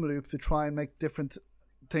time loops to try and make different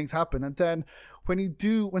things happen. And then when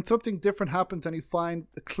something different happens and you find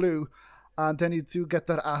a clue, and then you do get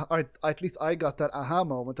that, or at least I got that aha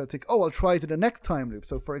moment. I think, I'll try it in the next time loop.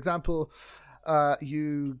 So for example,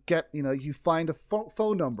 you find a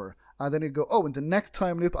phone number, and then you go, in the next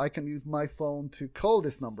time loop, I can use my phone to call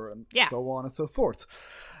this number, and so on and so forth.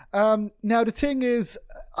 Now the thing is,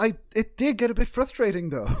 it did get a bit frustrating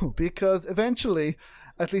though, because eventually,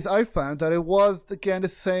 at least I found that it was again the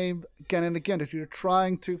same again and again, that you're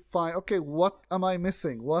trying to find, okay, what am I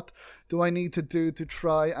missing? What do I need to do to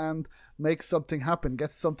try and make something happen,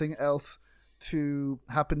 get something else to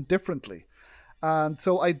happen differently? And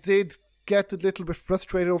so I did get a little bit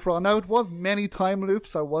frustrated overall. Now it was many time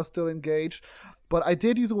loops, I was still engaged, but I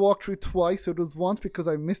did use a walkthrough twice. So it was once because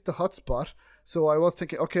I missed the hotspot. So I was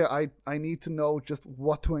thinking, okay, I need to know just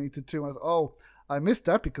what do I need to do. And I was, I missed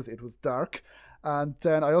that because it was dark. And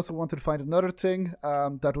then I also wanted to find another thing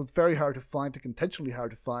that was very hard to find, intentionally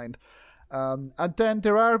hard to find. And then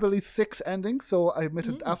there are, I believe, 6 endings. So I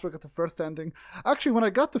admitted after I got the first ending. Actually, when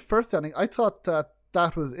I got the first ending, I thought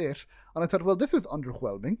that was it. And I thought, well, this is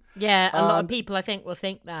underwhelming. Yeah, a lot of people, I think, will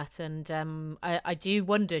think that. And I do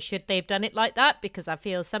wonder, should they have done it like that? Because I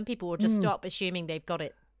feel some people will just stop assuming they've got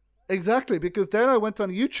it. Exactly, because then I went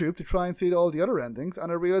on YouTube to try and see all the other endings, and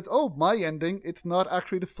I realized, my ending, it's not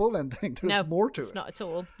actually the full ending. There's more to it. It's not at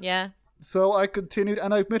all, yeah. So I continued,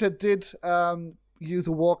 and I admit I did use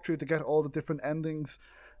a walkthrough to get all the different endings,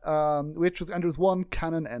 and there's one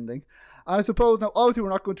canon ending. And I suppose, now obviously we're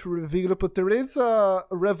not going to reveal it, but there is a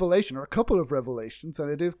revelation, or a couple of revelations, and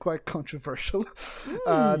it is quite controversial.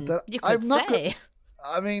 That you could say.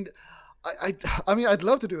 I mean, I'd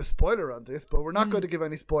love to do a spoiler on this, but we're not going to give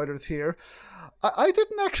any spoilers here. I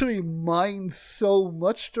didn't actually mind so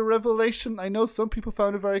much the revelation. I know some people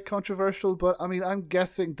found it very controversial, but I mean, I'm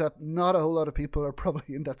guessing that not a whole lot of people are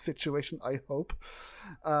probably in that situation, I hope.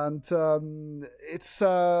 And I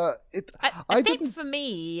think for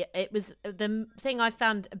me, it was the thing I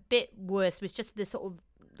found a bit worse was just the sort of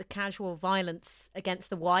the casual violence against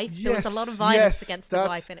the wife. There was a lot of violence against the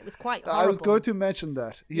wife, and it was quite horrible. I was going to mention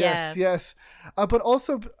that. Yes. But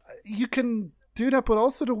also, you can do that, but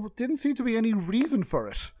also there didn't seem to be any reason for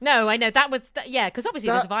it. No, I know that was because obviously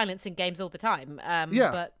there's violence in games all the time.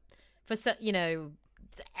 But for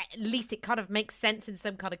at least it kind of makes sense in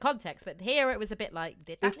some kind of context. But here it was a bit like,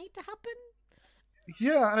 did that need to happen?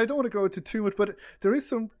 Yeah, and I don't want to go into too much, but there is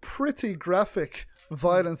some pretty graphic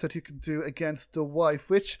violence that you can do against the wife,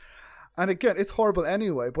 which, and again, it's horrible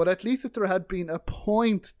anyway, but at least if there had been a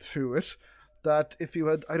point to it, that if you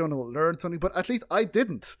had, I don't know, learned something, but at least I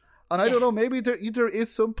didn't. And I don't know, maybe there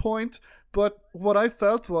is some point, but what I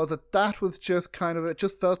felt was that was just kind of, it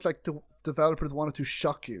just felt like the developers wanted to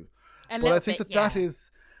shock you. But I think that is...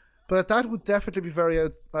 But that would definitely be very,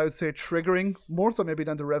 I would say, triggering, more so maybe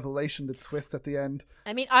than the revelation, the twist at the end.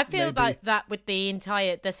 I mean, I feel like that with the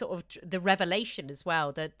sort of the revelation as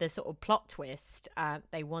well, the sort of plot twist,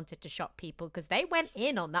 they wanted to shock people because they went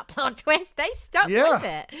in on that plot twist. They stuck with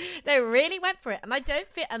it. They really went for it. And I don't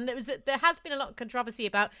feel, and there has been a lot of controversy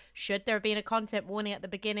about should there have been a content warning at the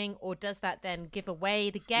beginning, or does that then give away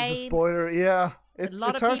the game? It's a spoiler, yeah. A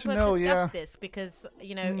lot of people have discussed this because,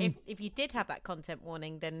 if you did have that content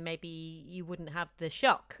warning, then maybe you wouldn't have the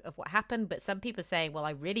shock of what happened. But some people are saying, well,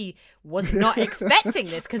 I really was not expecting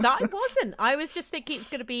this because I wasn't. I was just thinking it's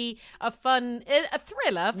going to be a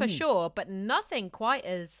thriller for sure, but nothing quite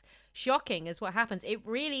as shocking as what happens. It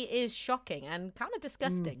really is shocking and kind of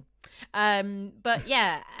disgusting. But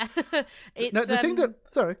yeah, it's... Now, the thing that...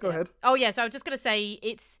 Sorry, go ahead. Oh, yes, I was just going to say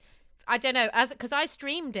it's... I don't know, because I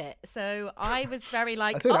streamed it, so I was very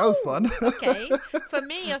like, I think that was fun. Okay. For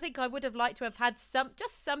me, I think I would have liked to have had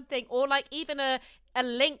something, or like even a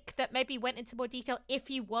link that maybe went into more detail if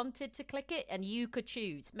you wanted to click it and you could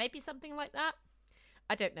choose. Maybe something like that.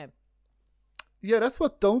 I don't know. Yeah, that's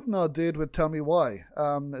what Don't Nod did with Tell Me Why.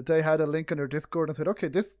 They had a link in their Discord and said, okay,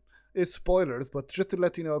 this is spoilers, but just to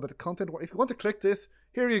let you know about the content, if you want to click this,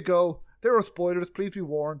 here you go. There are spoilers, please be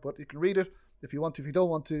warned, but you can read it. If you want to, if you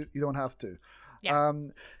don't want to, you don't have to. Yeah.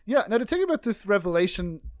 Now the thing about this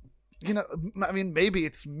revelation, I mean, maybe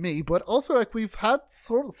it's me, but also like we've had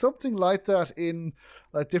sort of something like that in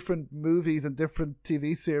like different movies and different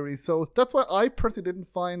TV series. So that's why I personally didn't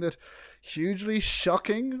find it hugely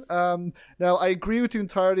shocking. Now I agree with you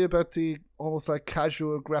entirely about the almost like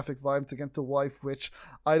casual graphic violence against the wife, which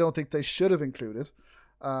I don't think they should have included.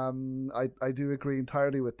 I do agree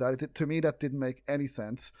entirely with that. To me, that didn't make any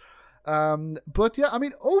sense. But yeah, I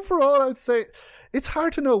mean, overall, I would say it's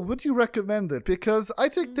hard to know. Would you recommend it? Because I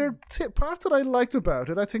think there are parts that I liked about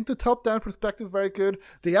it. I think the top-down perspective is very good.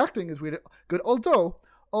 The acting is really good. Although,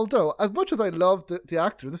 as much as I love the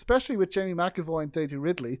actors, especially with Jamie McAvoy and Daisy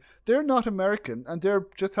Ridley, they're not American, and they're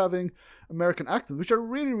just having American accents, which are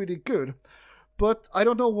really, really good. But I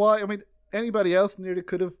don't know why. I mean, anybody else nearly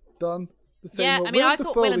could have done the same. Yeah, I mean, I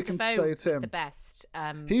thought Willem Dafoe was the best.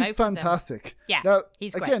 He's fantastic. Yeah, now,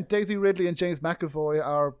 he's great. Again, Daisy Ridley and James McAvoy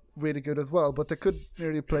are really good as well, but they could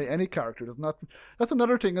nearly play any character. That's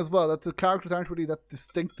another thing as well, that the characters aren't really that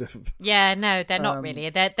distinctive. Yeah, no, they're not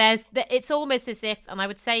really. It's almost as if, and I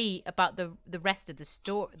would say about the rest of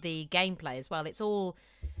the gameplay as well, it's all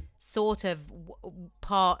sort of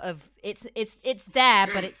part of it's there,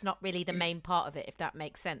 but it's not really the main part of it, if that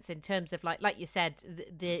makes sense, in terms of like you said,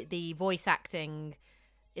 the voice acting,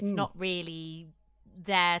 it's not really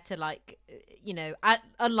there to like,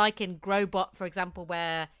 unlike in Grobot, for example,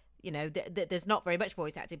 where there's not very much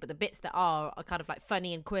voice acting, but the bits that are kind of like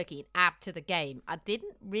funny and quirky and add to the game. I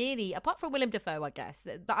didn't really, apart from Willem Dafoe, I guess,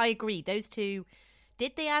 that I agree, those two.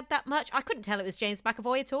 Did they add that much? I couldn't tell it was James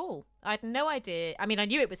McAvoy at all. I had no idea. I mean, I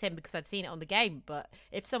knew it was him because I'd seen it on the game, but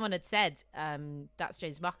if someone had said that's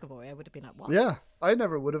James McAvoy, I would have been like, what? Yeah, I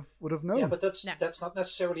never would have known. Yeah, but that's not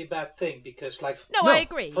necessarily a bad thing, because like... No, I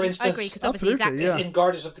agree. For instance, I agree, because obviously he's acting. In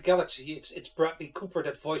Guardians of the Galaxy, it's Bradley Cooper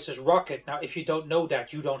that voices Rocket. Now, if you don't know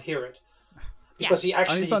that, you don't hear it. Because he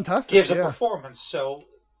actually gives a performance, so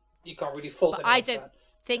you can't really fault it. I don't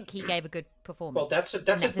think he gave a good performance. Well, that's a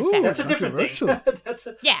different thing. That's a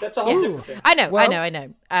whole different thing. I know.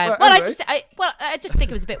 I just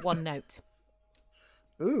think it was a bit one note.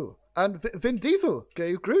 Ooh, and Vin Diesel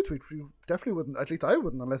gave Groot, which you definitely wouldn't. At least I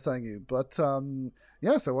wouldn't, unless I knew. But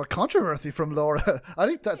yeah, so a controversy from Laura. I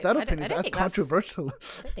think that opinion is that's controversial.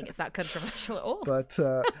 I don't think it's that controversial at all.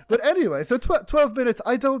 But anyway, so 12 minutes.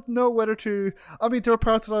 I don't know whether to. I mean, there were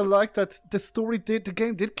parts that I liked. That the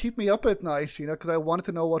game did keep me up at night, because I wanted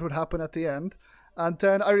to know what would happen at the end. And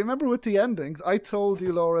then I remember with the endings, I told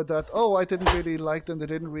you, Laura, that I didn't really like them. They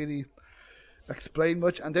didn't really explain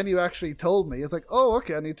much, and then you actually told me. It's like, oh,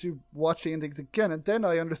 okay, I need to watch the endings again, and then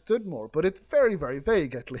I understood more. But it's very, very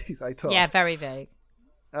vague, at least, I thought. Yeah, very vague.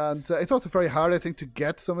 And it's also very hard, I think, to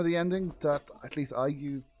get some of the endings that at least I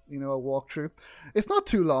used a walkthrough. It's not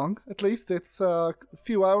too long, at least. It's a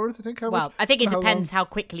few hours, I think. I think it depends how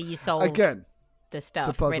quickly you solve the stuff,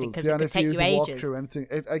 the puzzles, really, because it could take you ages.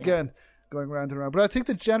 Going round and around. But I think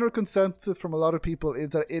the general consensus from a lot of people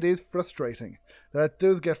is that it is frustrating. That it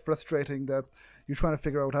does get frustrating that you're trying to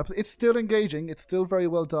figure out what happens. It's still engaging. It's still very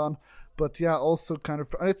well done. But yeah, also kind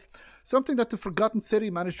of... And it's something that the Forgotten City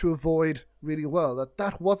managed to avoid really well.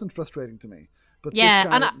 That wasn't frustrating to me. But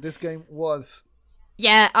this game was...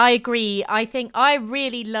 Yeah, I agree. I think I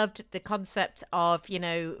really loved the concept of,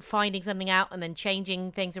 finding something out and then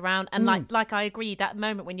changing things around. And like I agree, that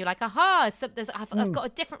moment when you're like, aha, I've got a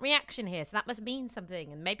different reaction here, so that must mean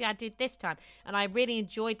something. And maybe I did this time. And I really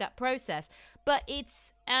enjoyed that process. But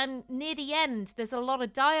and near the end, there's a lot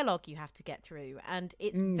of dialogue you have to get through. And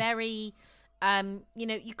it's very...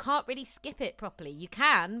 you can't really skip it properly. You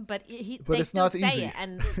can, but they still say it,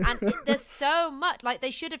 and there's so much. Like,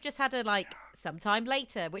 they should have just had sometime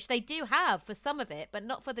later, which they do have for some of it, but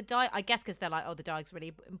not for the dialogue. I guess because they're like, oh, the dialogue's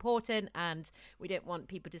really important, and we don't want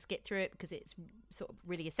people to skip through it because it's sort of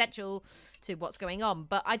really essential to what's going on.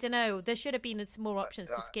 But I don't know. There should have been some more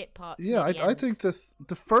options to skip parts. Yeah, I think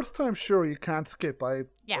the first time, sure, you can't skip. I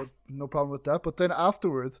no problem with that. But then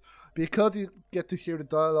afterwards, because you get to hear the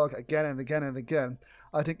dialogue again and again and again,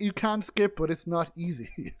 I think you can skip, but it's not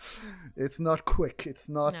easy. It's not quick. It's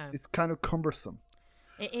not. No. It's kind of cumbersome.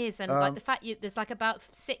 It is, and the fact there's about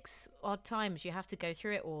 6 odd times you have to go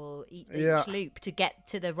through it all each loop to get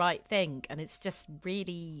to the right thing, and it's just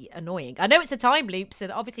really annoying. I know it's a time loop, so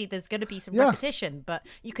obviously there's going to be some repetition, but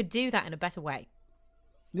you could do that in a better way.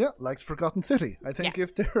 Yeah, like Forgotten City. I think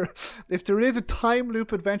if there is a time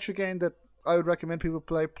loop adventure game that I would recommend people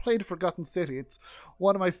play the Forgotten City. It's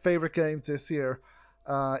one of my favorite games this year.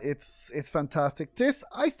 It's fantastic.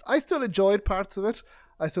 I still enjoyed parts of it.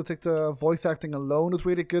 I still think the voice acting alone is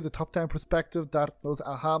really good. The top-down perspective, those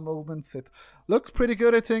aha moments. It looks pretty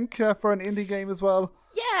good, I think, for an indie game as well.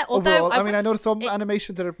 Yeah, although overall, I know some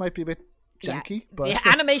animations that it might be a bit janky, but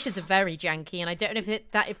animations are very janky, and I don't know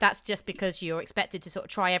if that's just because you're expected to sort of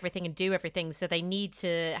try everything and do everything, so they need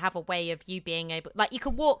to have a way of you being able, you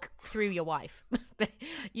can walk through your wife.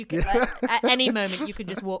 You can at any moment you can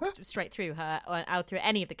just walk straight through her or out through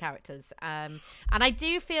any of the characters. And I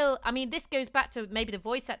do feel, this goes back to maybe the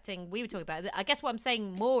voice acting we were talking about. I guess what I'm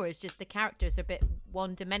saying more is just the characters are a bit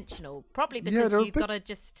one-dimensional, probably because you've got to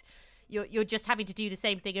just. You're just having to do the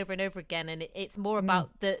same thing over and over again, and it's more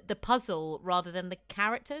about the puzzle rather than the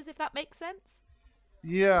characters, if that makes sense.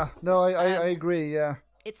 Yeah, no, I agree, yeah.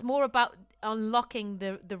 It's more about unlocking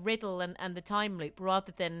the riddle and the time loop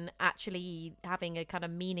rather than actually having a kind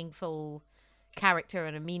of meaningful character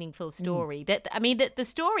and a meaningful story. The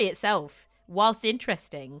story itself, whilst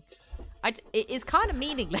interesting, it is kind of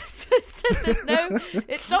meaningless.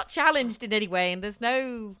 It's not challenged in any way, and there's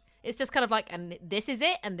no... It's just kind of and this is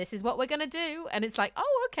it, and this is what we're going to do. And it's like,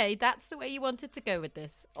 oh, okay, that's the way you wanted to go with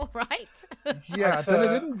this. All right. Yeah, then it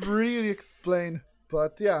didn't really explain,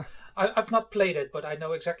 but yeah. I've not played it, but I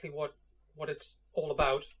know exactly what it's all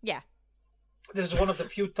about. Yeah. This is one of the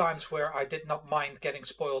few times where I did not mind getting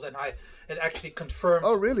spoiled, and it actually confirmed.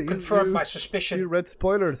 Oh, really? Confirmed my suspicion. You read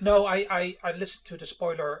spoilers? No, I listened to the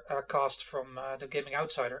spoiler cast from the Gaming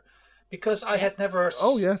Outsider. Because I had never,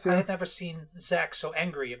 I had never seen Zach so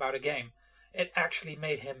angry about a game. It actually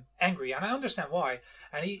made him angry, and I understand why.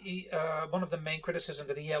 And he one of the main criticisms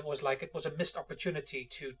that he had was it was a missed opportunity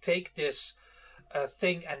to take this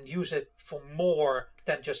thing and use it for more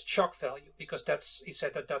than just shock value, because he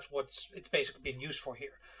said that's what it's basically being used for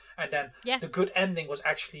here. And then the good ending was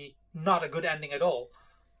actually not a good ending at all.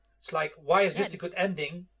 It's like, why is this the good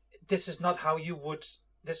ending? This is not how you would.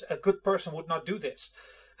 A good person would not do this.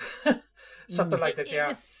 Something like that,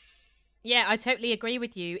 yeah, I totally agree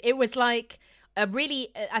with you. It was like a really,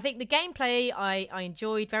 I think the gameplay I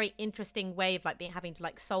enjoyed, very interesting way of having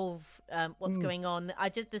to solve what's going on.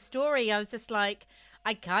 The story, I was just like,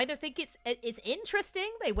 I kind of think it's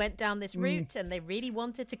interesting. They went down this route, and they really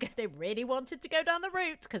wanted to go. They really wanted to go down the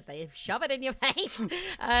route because they shove it in your face.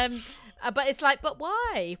 But it's but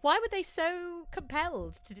why? Why were they so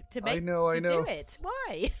compelled to do it?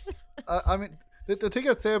 Why? The thing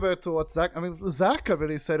I'd say about what Zach, Zach I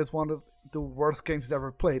really said is one of the worst games he's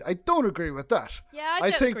ever played. I don't agree with that. Yeah, I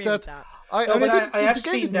don't agree with that. I have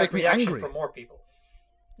seen that reaction from more people.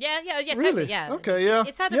 Yeah, really? Totally, yeah. Okay, yeah.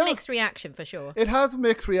 It's had a mixed reaction for sure. It has a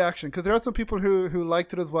mixed reaction because there are some people who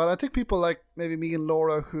liked it as well. I think people like maybe me and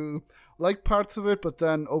Laura who like parts of it, but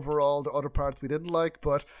then overall the other parts we didn't like.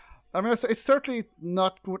 But it's certainly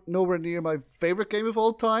nowhere near my favorite game of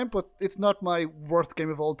all time, but it's not my worst game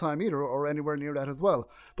of all time either, or anywhere near that as well.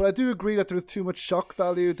 But I do agree that there's too much shock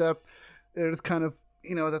value, that there's kind of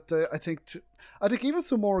that I think even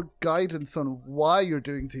some more guidance on why you're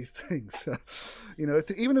doing these things. Even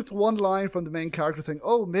if it's one line from the main character saying,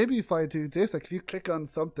 "Oh, maybe if I do this, like if you click on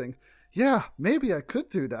something, yeah, maybe I could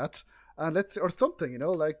do that," and or something,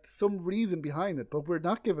 like some reason behind it. But we're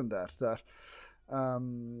not given that.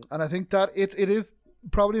 And I think that it is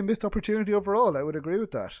probably a missed opportunity overall. I would agree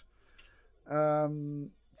with that.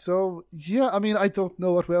 So yeah, I mean, I don't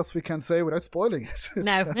know what else we can say without spoiling it.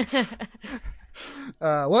 No.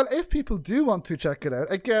 Well, if people do want to check it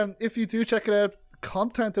out, again, if you do check it out,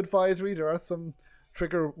 content advisory, there are some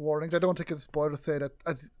trigger warnings. I don't think it's a spoiler to say that,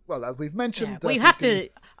 as we've mentioned. Yeah, we have to.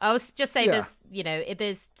 I was just saying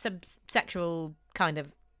there's some sexual kind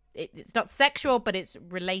of. It's not sexual, but it's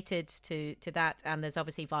related to that, and there's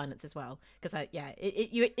obviously violence as well. Because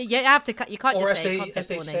you have to cut. You can't or just say as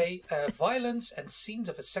they say, violence and scenes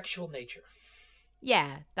of a sexual nature.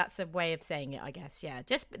 Yeah, that's a way of saying it, I guess. Yeah,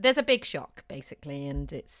 just there's a big shock basically,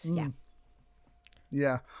 and it's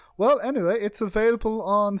Yeah. Well, anyway, it's available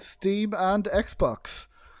on Steam and Xbox,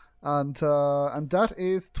 and that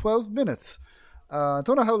is 12 minutes. I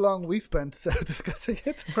don't know how long we spent discussing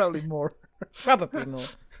it. Probably more. Probably more.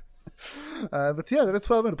 But yeah, there are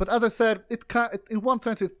 12 minutes. But as I said, in one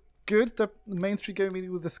sense, it's good that the mainstream gaming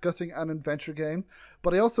media was discussing an adventure game.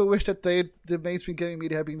 But I also wish that the mainstream gaming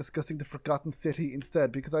media had been discussing the Forgotten City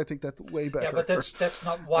instead, because I think that's way better. Yeah, but that's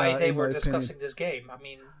not why they were discussing this game. I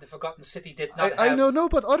mean, the Forgotten City did not. I know,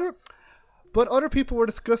 but other people were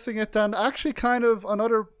discussing it, and actually, kind of on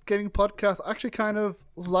other gaming podcasts, actually kind of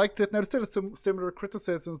liked it. Now, there's still some similar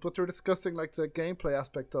criticisms, but they're discussing like the gameplay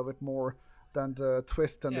aspect of it more than the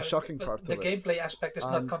twist and the shocking parts of it. The gameplay aspect is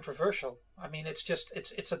not controversial. I mean, it's just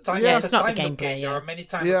it's a time it's not time the loop gameplay, game. There are many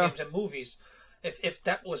time loop games and movies. If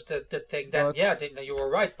that was the thing, then then you were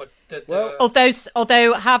right. But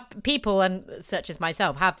although have people and such as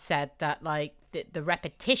myself have said that like the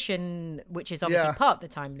repetition, which is obviously part of the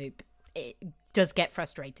time loop, it does get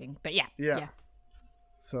frustrating. But yeah.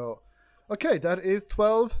 So. Okay, that is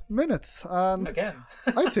 12 minutes. And again.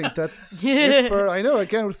 I think that's it for, I know,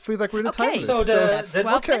 again, it feels like we're in a time loop. So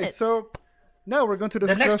minutes. So now we're going to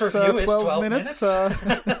discuss the next review 12 minutes.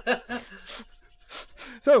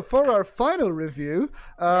 So for our final review,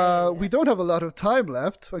 we don't have a lot of time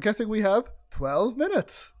left. I'm guessing we have 12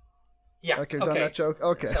 minutes. Yeah, okay. Done that joke.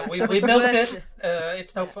 Okay. So we milked it.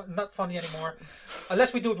 It's not funny anymore.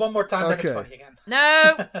 Unless we do it one more time, then it's funny again.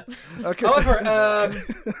 No. Okay. However,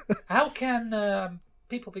 how can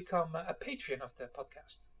people become a patron of the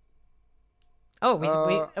podcast? Oh,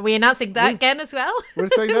 are we announcing that again as well? We're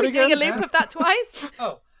saying that again? Doing a loop of that twice?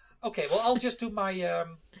 Oh, okay. Well, I'll just do my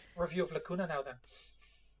review of Lacuna now then.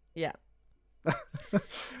 Yeah.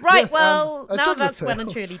 Right, yes, well, now that's well and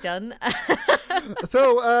truly done.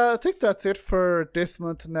 So, I think that's it for this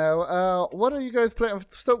month now. What are you guys playing?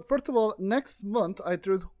 So, first of all, next month,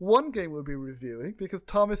 there's one game we'll be reviewing, because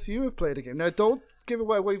Thomas, you have played a game. Now, don't give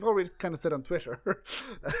away what you've already kind of said on Twitter.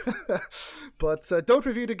 But don't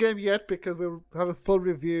review the game yet, because we'll have a full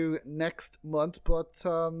review next month. But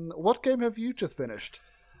what game have you just finished?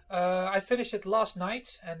 I finished it last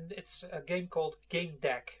night, and it's a game called Game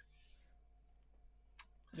Deck.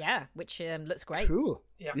 Yeah, which looks great. Cool.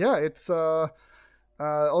 Yeah, it's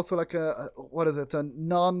also like a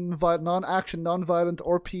non-action, non-violent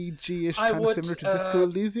RPG-ish, kind of similar to Disco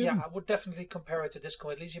Elysium. Yeah, I would definitely compare it to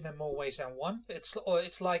Disco Elysium in more ways than one.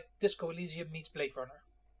 It's like Disco Elysium meets Blade Runner.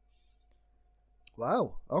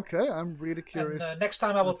 Wow. Okay, I'm really curious. And next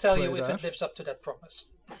time I will tell you if it lives up to that promise.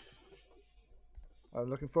 I'm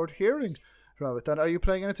looking forward to hearing about it. And are you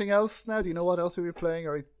playing anything else now? Do you know what else are you playing?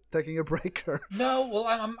 Or are you taking a break? Or? No, well,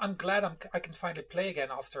 I'm glad I can finally play again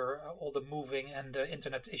after all the moving and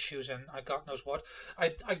internet issues and God knows what.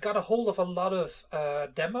 I got a hold of a lot of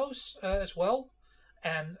demos as well,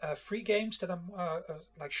 and free games that I'm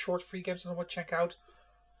like short free games that I want to check out.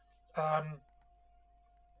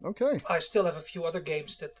 Okay. I still have a few other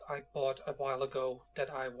games that I bought a while ago that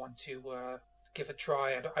I want to give a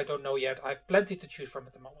try. I don't know yet. I have plenty to choose from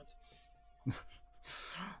at the moment.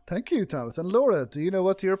 Thank you, Thomas. And Laura, do you know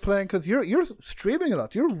what you're playing? Because you're streaming a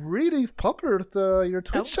lot. You're really popular at your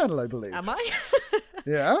Twitch channel, I believe. Am I?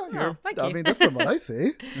 Yeah. Thank you. I mean, that's from what I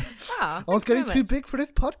see. I was getting too big for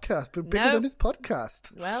this podcast, but bigger than this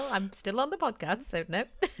podcast. Well, I'm still on the podcast, so no.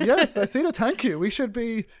 Yes, I see that. Thank you. We should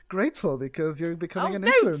be grateful because you're becoming an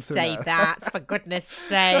influencer. Don't say that, for goodness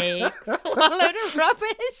sakes. What a load of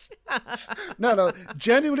rubbish. No.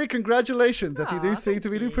 Genuinely, congratulations that you do seem to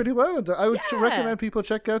be doing pretty well. And I would recommend people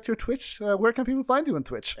check out your Twitch. Where can people find you on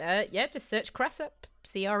Twitch? Just search Cressup.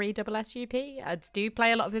 CRESSUP. I do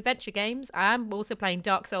play a lot of adventure games. I'm also playing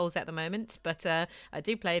Dark Souls at the moment, but I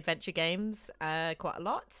do play adventure games quite a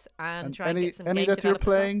lot and try and get some game that you're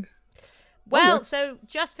playing. Well, yes. So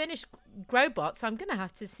just finished Growbot, so I'm going to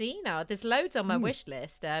have to see now. There's loads on my wish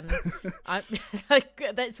list. That's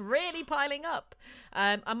really piling up.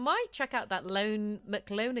 I might check out that Lone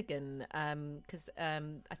McLonegan because I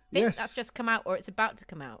think that's just come out or it's about to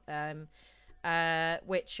come out,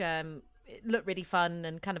 which it looked really fun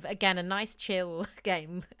and kind of, again, a nice chill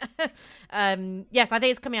game. Yes, I think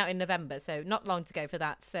it's coming out in November, so not long to go for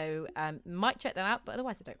that. So might check that out, but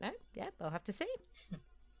otherwise I don't know. Yeah, I'll have to see.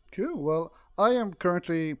 Cool. Well, I am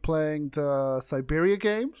currently playing the Siberia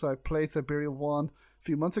games. I played Siberia 1 a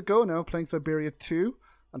few months ago. Now I'm playing Siberia 2.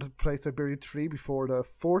 And I'll play Siberia 3 before the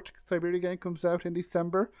 4th Siberia game comes out in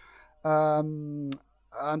December. And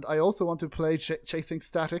I also want to play Chasing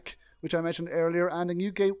Static, which I mentioned earlier, and a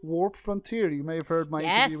new game, Warp Frontier. You may have heard my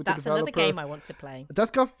interview with the developer. Yes, that's another game I want to play.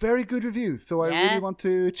 That's got very good reviews, so I really want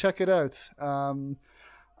to check it out.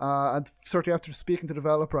 And certainly after speaking to the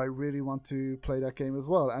developer, I really want to play that game as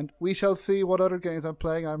well. And we shall see what other games I'm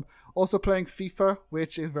playing. I'm also playing FIFA,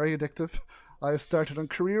 which is very addictive. I started on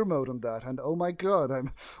career mode on that, and oh my god,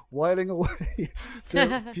 I'm whiling away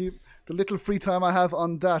the little free time I have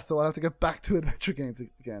on that, so I'll have to get back to adventure games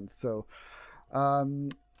again. So,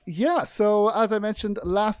 so as I mentioned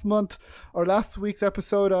last week's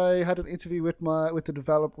episode, I had an interview with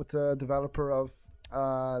the developer of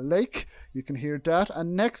Lake. You can hear that,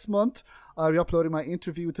 and next month I'll be uploading my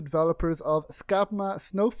interview with the developers of Scabma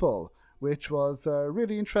Snowfall, which was a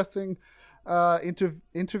really interesting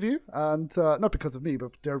interview, and not because of me,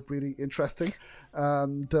 but they're really interesting.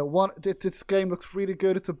 This game looks really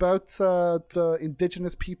good. It's about the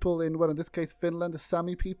indigenous people in this case Finland, the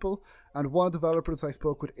Sami people, and one of the developers I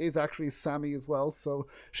spoke with is actually Sami as well, so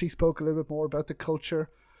she spoke a little bit more about the culture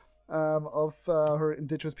of her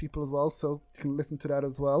indigenous people as well, so you can listen to that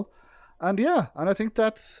as well. And I think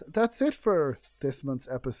that's it for this month's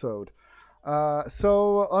episode.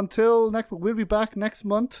 So until next, we'll be back next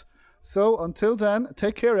month. So until then,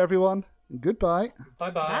 take care, everyone. Goodbye.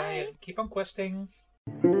 Bye. Keep on questing.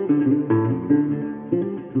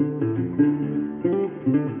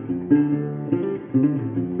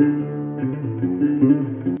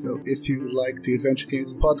 So if you like the Adventure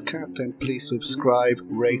Games podcast, then please subscribe,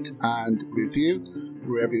 rate and review.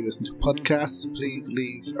 Wherever you listen to podcasts, please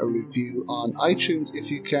leave a review on iTunes if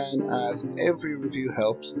you can, as every review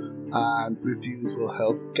helps, and reviews will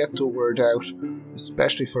help get the word out,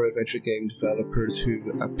 especially for adventure game developers who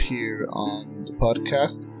appear on the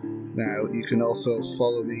podcast. Now, you can also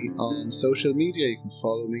follow me on social media. You can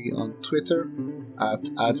follow me on Twitter at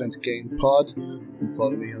AdventGamePod. You can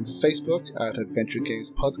follow me on Facebook at Adventure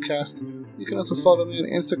Games Podcast. You can also follow me on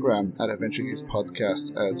Instagram at Adventure Games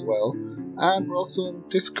Podcast as well. And we're also on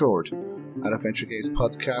Discord at Adventure Games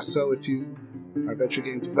Podcast. So if you are an adventure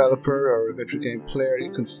game developer or adventure game player,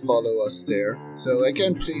 you can follow us there. So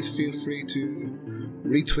again, please feel free to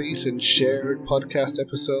retweet and share podcast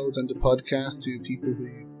episodes and the podcast to people who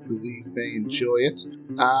you believe may enjoy it.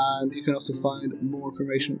 And you can also find more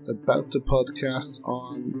information about the podcast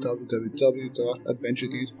on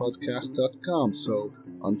www.adventuregamespodcast.com. So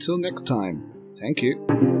until next time, thank you.